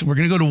minutes, we're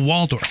going to go to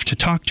Waldorf to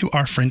talk to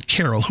our friend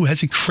Carol, who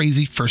has a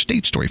crazy first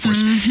date story for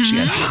us. She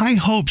had high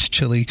hopes,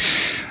 Chilli,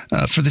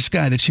 for this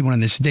guy that she went on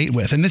this date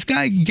with. And this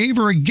guy gave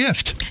her a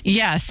gift.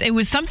 Yes, it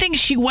was something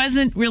she wasn't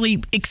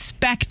really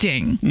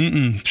expecting.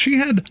 She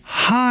had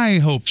high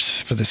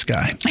hopes for this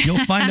guy. You'll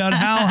find out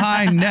how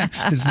high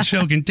next as the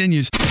show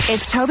continues.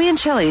 It's Toby and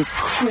Chilli's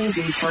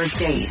Crazy First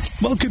Dates.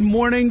 Well, good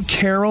morning,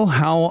 Carol.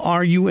 How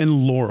are you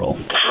in Laurel?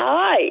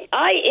 Hi,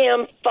 I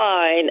am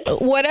fine.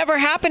 Whatever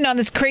happened on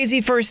this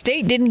crazy first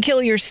date didn't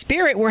kill your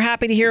spirit. We're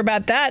happy to hear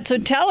about that. So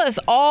tell us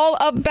all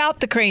about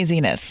the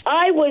craziness.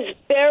 I was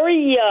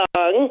very young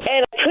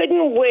and I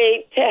couldn't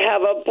wait to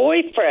have a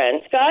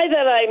boyfriend. The guy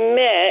that I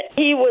met,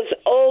 he was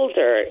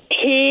older.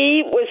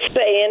 He was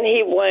saying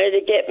he wanted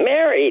to get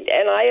married,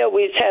 and I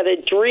always had a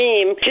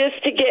dream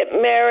just to get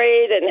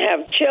married and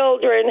have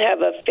children,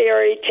 have a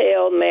fairy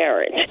tale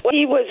marriage.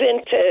 He was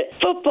into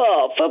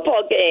football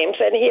games,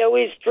 and he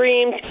always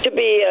dreamed to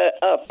be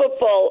a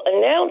football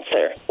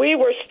announcer. We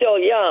were still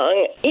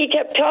young. He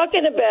kept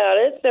talking about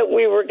it, that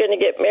we were going to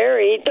get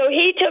married. So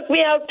he took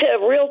me out to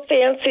a real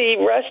fancy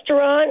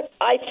restaurant.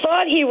 I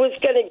thought he was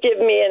going to give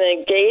me an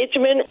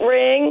engagement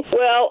ring.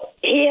 Well,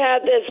 he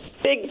had this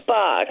big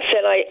box,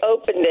 and I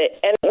opened it,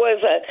 and it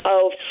was a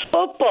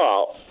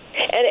football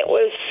and it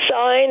was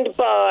signed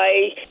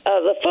by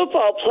the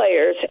football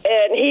players,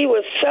 and he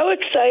was so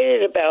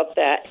excited about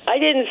that. I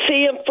didn't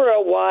see him for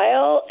a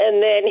while,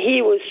 and then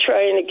he was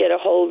trying to get a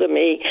hold of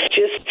me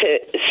just to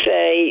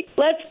say,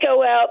 let's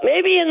go out.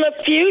 Maybe in the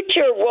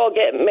future we'll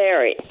get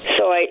married.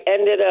 So I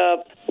ended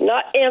up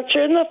not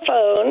answering the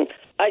phone.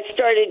 I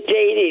started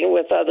dating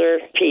with other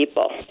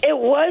people. It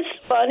was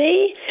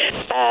funny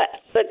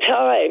at the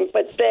time,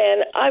 but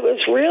then I was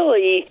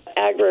really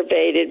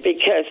aggravated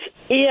because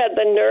he had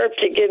the nerve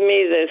to give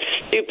me this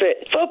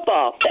stupid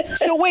football.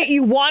 So wait,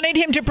 you wanted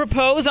him to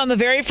propose on the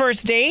very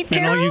first date, And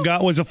Carol? all you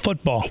got was a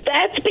football.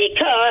 That's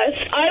because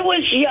I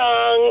was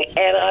young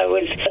and I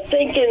was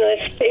thinking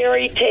this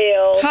fairy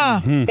tale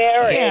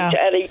marriage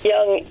at a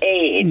young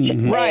age.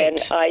 Right. And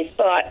I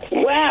thought,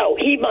 wow,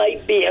 he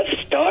might be a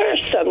star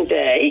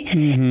someday.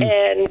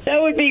 And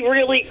that would be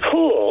really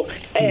cool.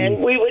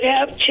 And we would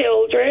have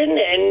children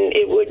and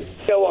it would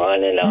go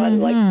on and on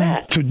like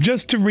that. So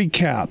just to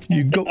recap,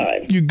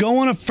 you go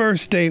on a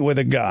first date with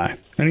a guy,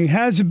 and he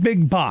has a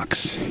big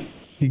box.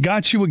 He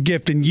got you a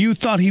gift, and you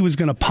thought he was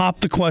going to pop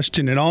the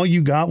question, and all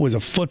you got was a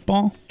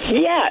football?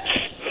 Yes.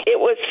 It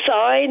was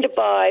signed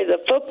by the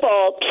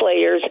football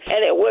players,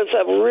 and it was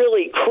a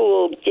really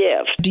cool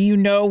gift. Do you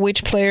know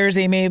which players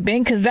they may have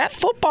been? Because that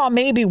football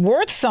may be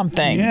worth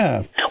something.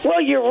 Yeah.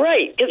 Well, you're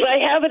right, because I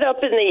have it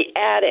up in the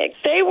attic.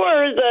 They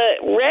were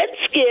the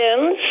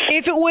Redskins.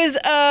 If it was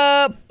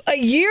a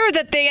year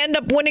that they end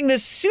up winning the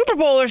Super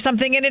Bowl or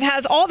something, and it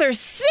has all their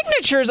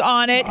signatures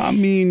on it, I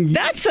mean,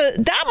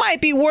 that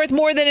might be worth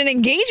more than an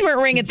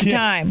engagement ring at the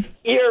time.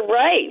 You're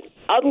right.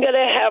 I'm going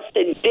to have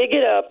to dig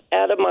it up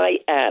out of my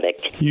attic.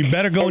 you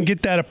better go and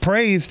get that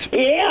appraised.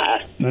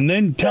 Yeah. And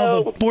then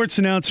tell the sports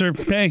announcer,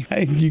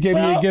 hey, you gave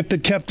me a gift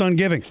that kept on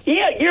giving.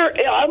 Yeah,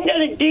 I'm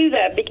going to do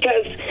that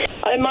because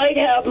I might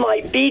have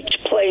my beach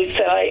place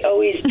that I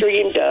always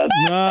dreamed of.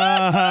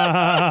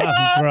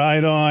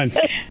 Right on.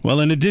 Well,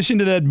 in addition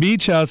to that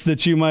beach house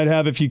that you might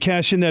have if you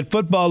cash in that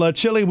football,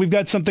 Chilli, we've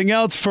got something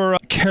else for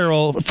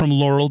Carol from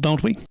Laurel,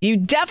 don't we? You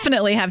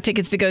definitely have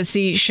tickets to go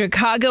see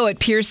Chicago at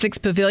Pier 6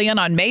 Pavilion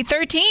on May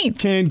 13th.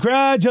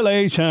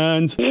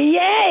 Congratulations.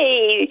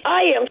 Yay!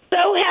 I am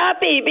so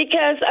happy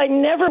because I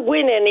never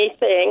win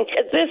anything.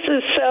 This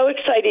is so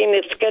exciting.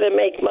 It's going to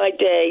make my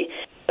day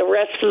the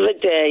rest of the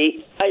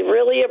day. I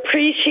really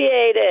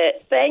appreciate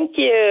it. Thank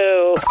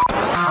you.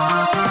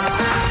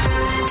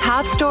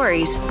 Top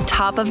stories,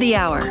 top of the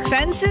hour.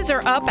 Fences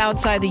are up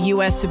outside the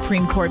U.S.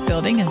 Supreme Court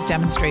building as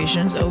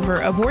demonstrations over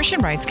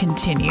abortion rights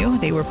continue.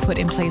 They were put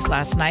in place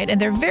last night,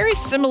 and they're very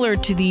similar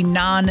to the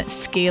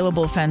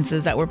non-scalable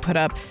fences that were put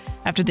up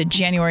after the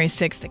January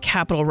 6th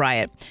Capitol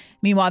riot.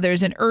 Meanwhile,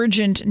 there's an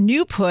urgent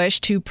new push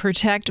to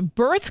protect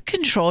birth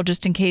control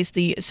just in case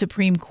the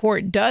Supreme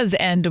Court does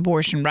end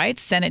abortion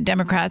rights. Senate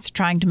Democrats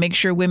trying to make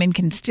sure women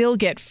can still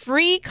get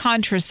free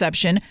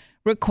contraception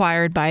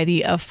required by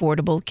the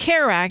Affordable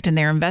Care Act, and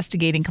they're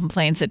investigating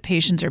complaints that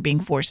patients are being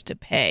forced to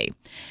pay.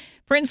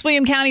 Prince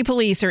William County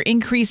Police are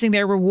increasing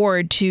their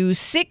reward to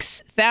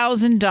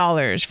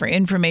 $6,000 for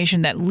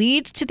information that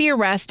leads to the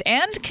arrest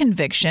and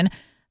conviction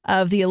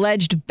of the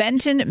alleged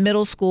Benton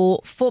Middle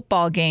School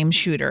football game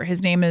shooter.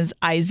 His name is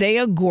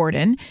Isaiah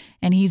Gordon,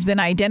 and he's been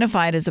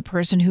identified as a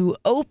person who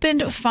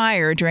opened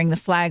fire during the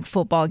flag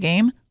football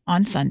game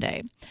on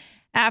Sunday.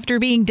 After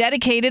being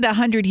dedicated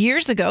 100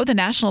 years ago, the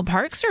National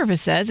Park Service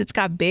says it's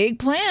got big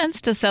plans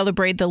to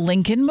celebrate the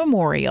Lincoln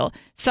Memorial.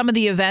 Some of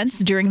the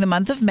events during the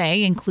month of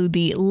May include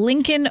the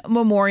Lincoln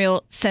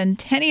Memorial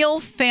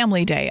Centennial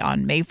Family Day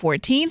on May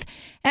 14th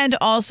and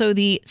also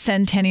the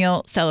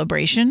Centennial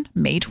Celebration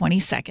May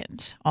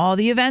 22nd. All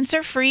the events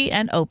are free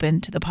and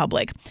open to the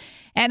public.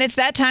 And it's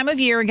that time of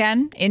year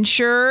again.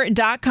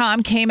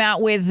 Insure.com came out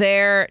with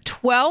their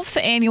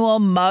 12th annual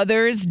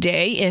Mother's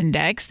Day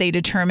Index. They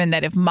determined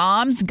that if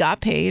moms got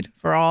paid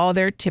for all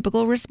their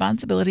typical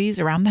responsibilities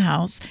around the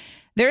house,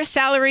 their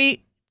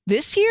salary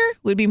this year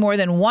would be more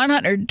than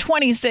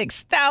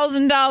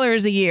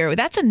 $126,000 a year.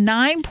 That's a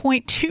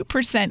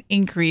 9.2%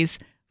 increase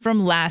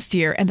from last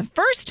year, and the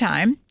first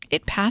time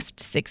it passed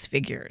six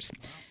figures.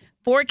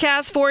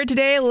 Forecast for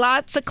today,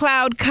 lots of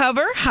cloud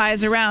cover.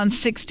 Highs around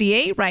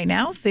 68 right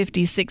now,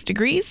 56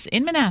 degrees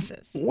in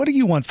Manassas. What do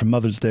you want for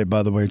Mother's Day,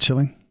 by the way,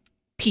 Chilli?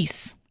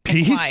 Peace.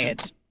 Peace? And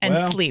quiet. And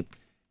sleep.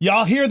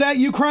 Y'all hear that,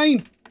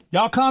 Ukraine?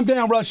 Y'all calm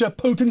down, Russia,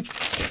 Putin.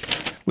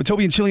 With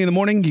Toby and Chilli in the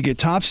morning, you get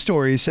top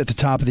stories at the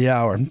top of the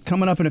hour.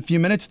 Coming up in a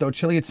few minutes, though,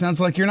 Chilli, it sounds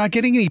like you're not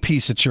getting any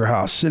peace at your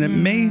house, and it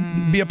may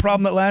be a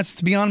problem that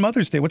lasts beyond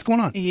Mother's Day. What's going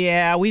on?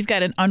 Yeah, we've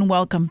got an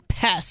unwelcome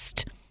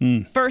pest.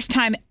 First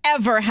time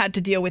ever had to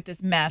deal with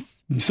this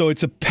mess. So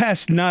it's a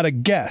pest, not a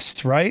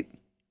guest, right?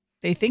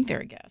 They think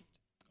they're a guest.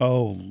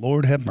 Oh,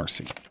 Lord have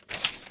mercy.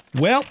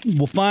 Well,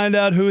 we'll find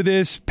out who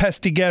this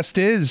pesty guest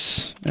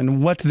is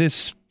and what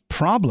this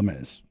problem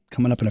is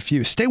coming up in a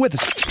few. Stay with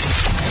us.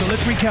 So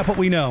let's recap what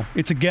we know.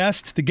 It's a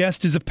guest. The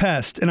guest is a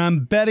pest. And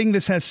I'm betting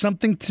this has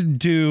something to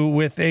do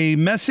with a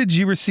message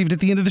you received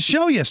at the end of the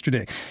show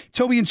yesterday.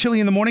 Toby and Chilli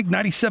in the morning,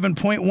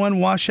 97.1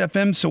 Wash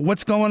FM. So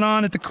what's going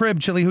on at the crib,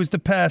 Chilli? Who's the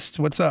pest?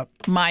 What's up?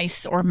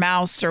 mice or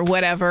mouse or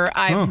whatever.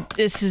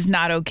 This is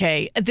not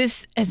okay.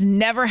 This has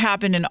never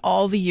happened in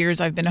all the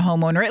years I've been a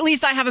homeowner. At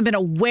least I haven't been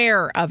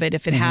aware of it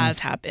if it has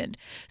happened.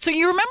 So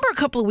you remember a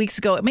couple of weeks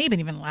ago, it may have been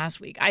even last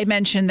week, I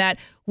mentioned that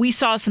we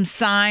saw some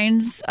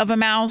signs of a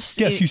mouse.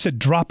 Yes, you said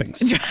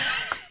droppings.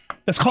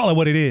 Let's call it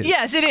what it is.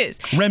 Yes, it is.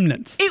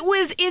 Remnants. It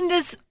was in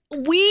this,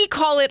 we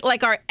call it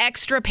like our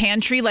extra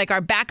pantry, like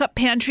our backup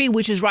pantry,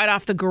 which is right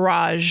off the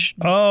garage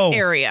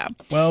area.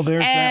 Well,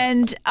 there's that.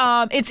 And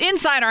it's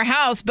inside our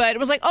house, but it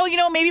was like,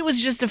 maybe it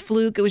was just a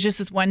fluke. It was just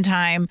this one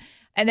time.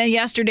 And then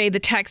yesterday, the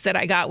text that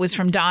I got was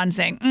from Don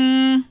saying,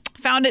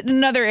 found it in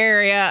another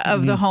area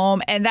of the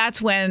home. And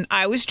that's when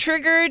I was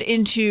triggered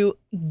into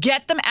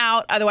get them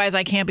out. Otherwise,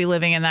 I can't be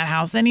living in that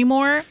house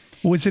anymore.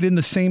 Was it in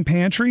the same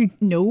pantry?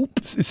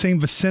 Nope. Same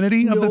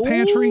vicinity of the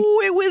pantry?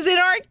 No, it was in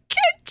our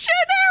kitchen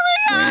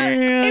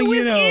area. It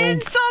was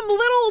in some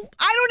little,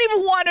 I don't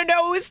even want to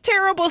know. It was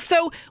terrible.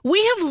 So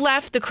we have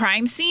left the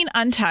crime scene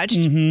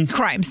untouched.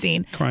 Crime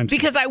scene.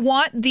 Because I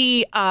want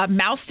the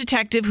mouse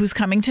detective who's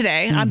coming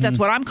today. That's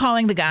what I'm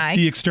calling the guy.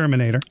 The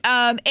exterminator.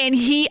 And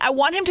I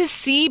want him to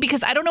see,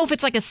 because I don't know if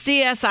it's like a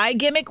CSI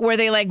gimmick where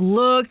they like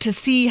look to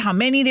see how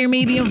many there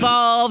may be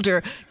involved,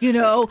 or,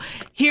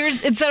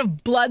 here's, instead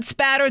of blood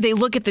spatter, they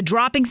look at the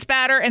dropping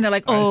spatter and they're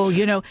like,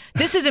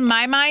 this is in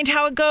my mind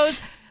how it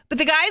goes. But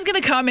the guy's going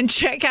to come and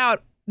check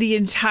out the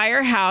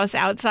entire house,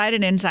 outside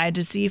and inside,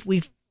 to see if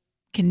we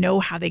can know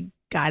how they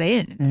got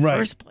in the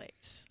first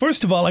place.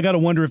 First of all, I got to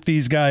wonder if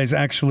these guys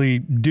actually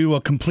do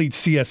a complete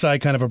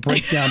CSI kind of a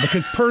breakdown,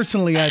 because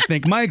personally, I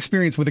think my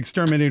experience with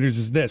exterminators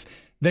is this.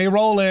 They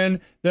roll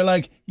in, they're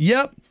like,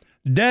 yep,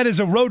 that is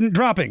a rodent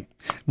dropping.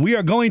 We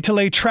are going to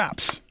lay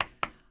traps.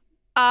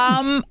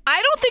 I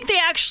don't think they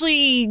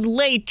actually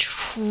lay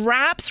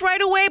traps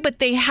right away, but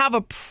they have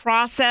a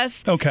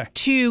process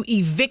to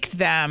evict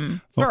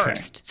them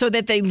first so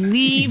that they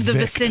leave the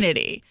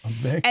vicinity.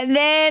 And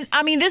then,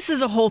 this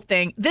is a whole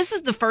thing. This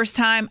is the first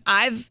time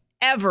I've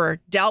ever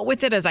dealt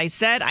with it. As I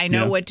said, I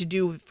know what to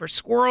do for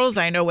squirrels.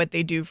 I know what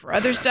they do for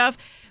other stuff.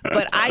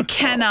 But I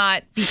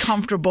cannot be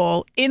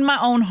comfortable in my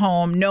own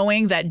home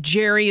knowing that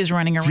Jerry is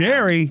running around.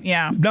 Jerry?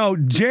 Yeah. No,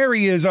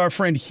 Jerry is our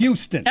friend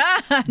Houston.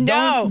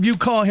 No. Don't you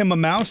call him a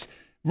mouse.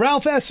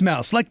 Ralph S.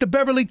 Mouse, like the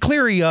Beverly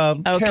Cleary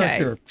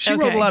character. She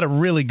wrote a lot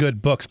of really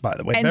good books, by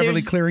the way. And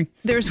Beverly Cleary.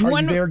 There's Are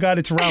one. you there, God?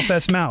 It's Ralph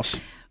S. Mouse.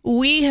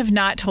 We have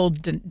not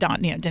told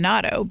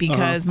Donato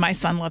because my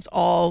son loves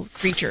all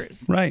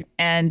creatures. Right.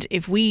 And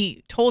if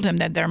we told him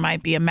that there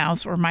might be a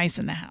mouse or mice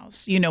in the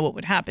house, you know what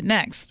would happen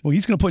next. Well,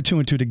 he's going to put two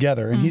and two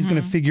together, and he's going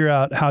to figure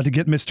out how to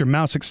get Mr.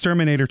 Mouse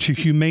Exterminator to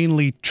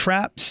humanely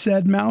trap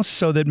said mouse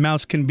so that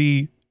mouse can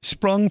be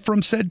sprung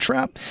from said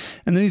trap.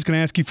 And then he's going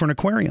to ask you for an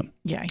aquarium.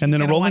 Yeah. And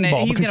then a rolling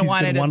ball. He's going to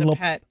want it as a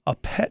pet. A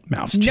pet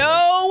mouse.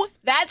 No,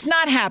 that's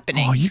not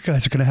happening. Oh, you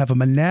guys are going to have a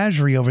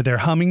menagerie over there.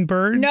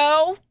 Hummingbirds?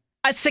 No.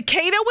 A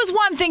cicada was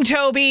one thing,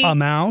 Toby. A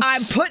mouse?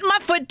 I'm putting my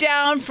foot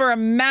down for a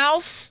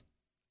mouse,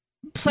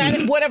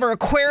 planet, whatever,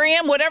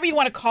 aquarium, whatever you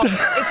want to call it.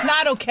 It's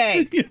not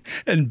okay.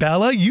 And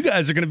Bella, you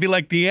guys are going to be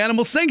like the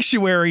animal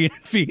sanctuary in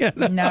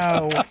Vienna.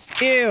 No.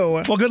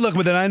 Ew. Well, good luck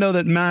with it. I know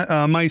that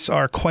mice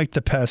are quite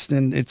the pest,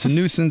 and it's a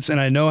nuisance, and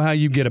I know how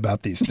you get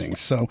about these things.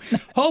 So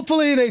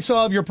hopefully they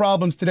solve your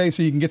problems today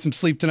so you can get some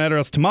sleep tonight, or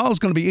else tomorrow's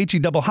going to be HE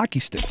double hockey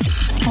stick.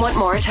 Want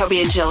more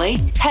Toby and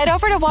Chilli? Head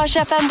over to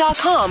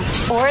washfm.com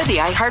or the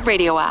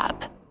iHeartRadio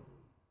app.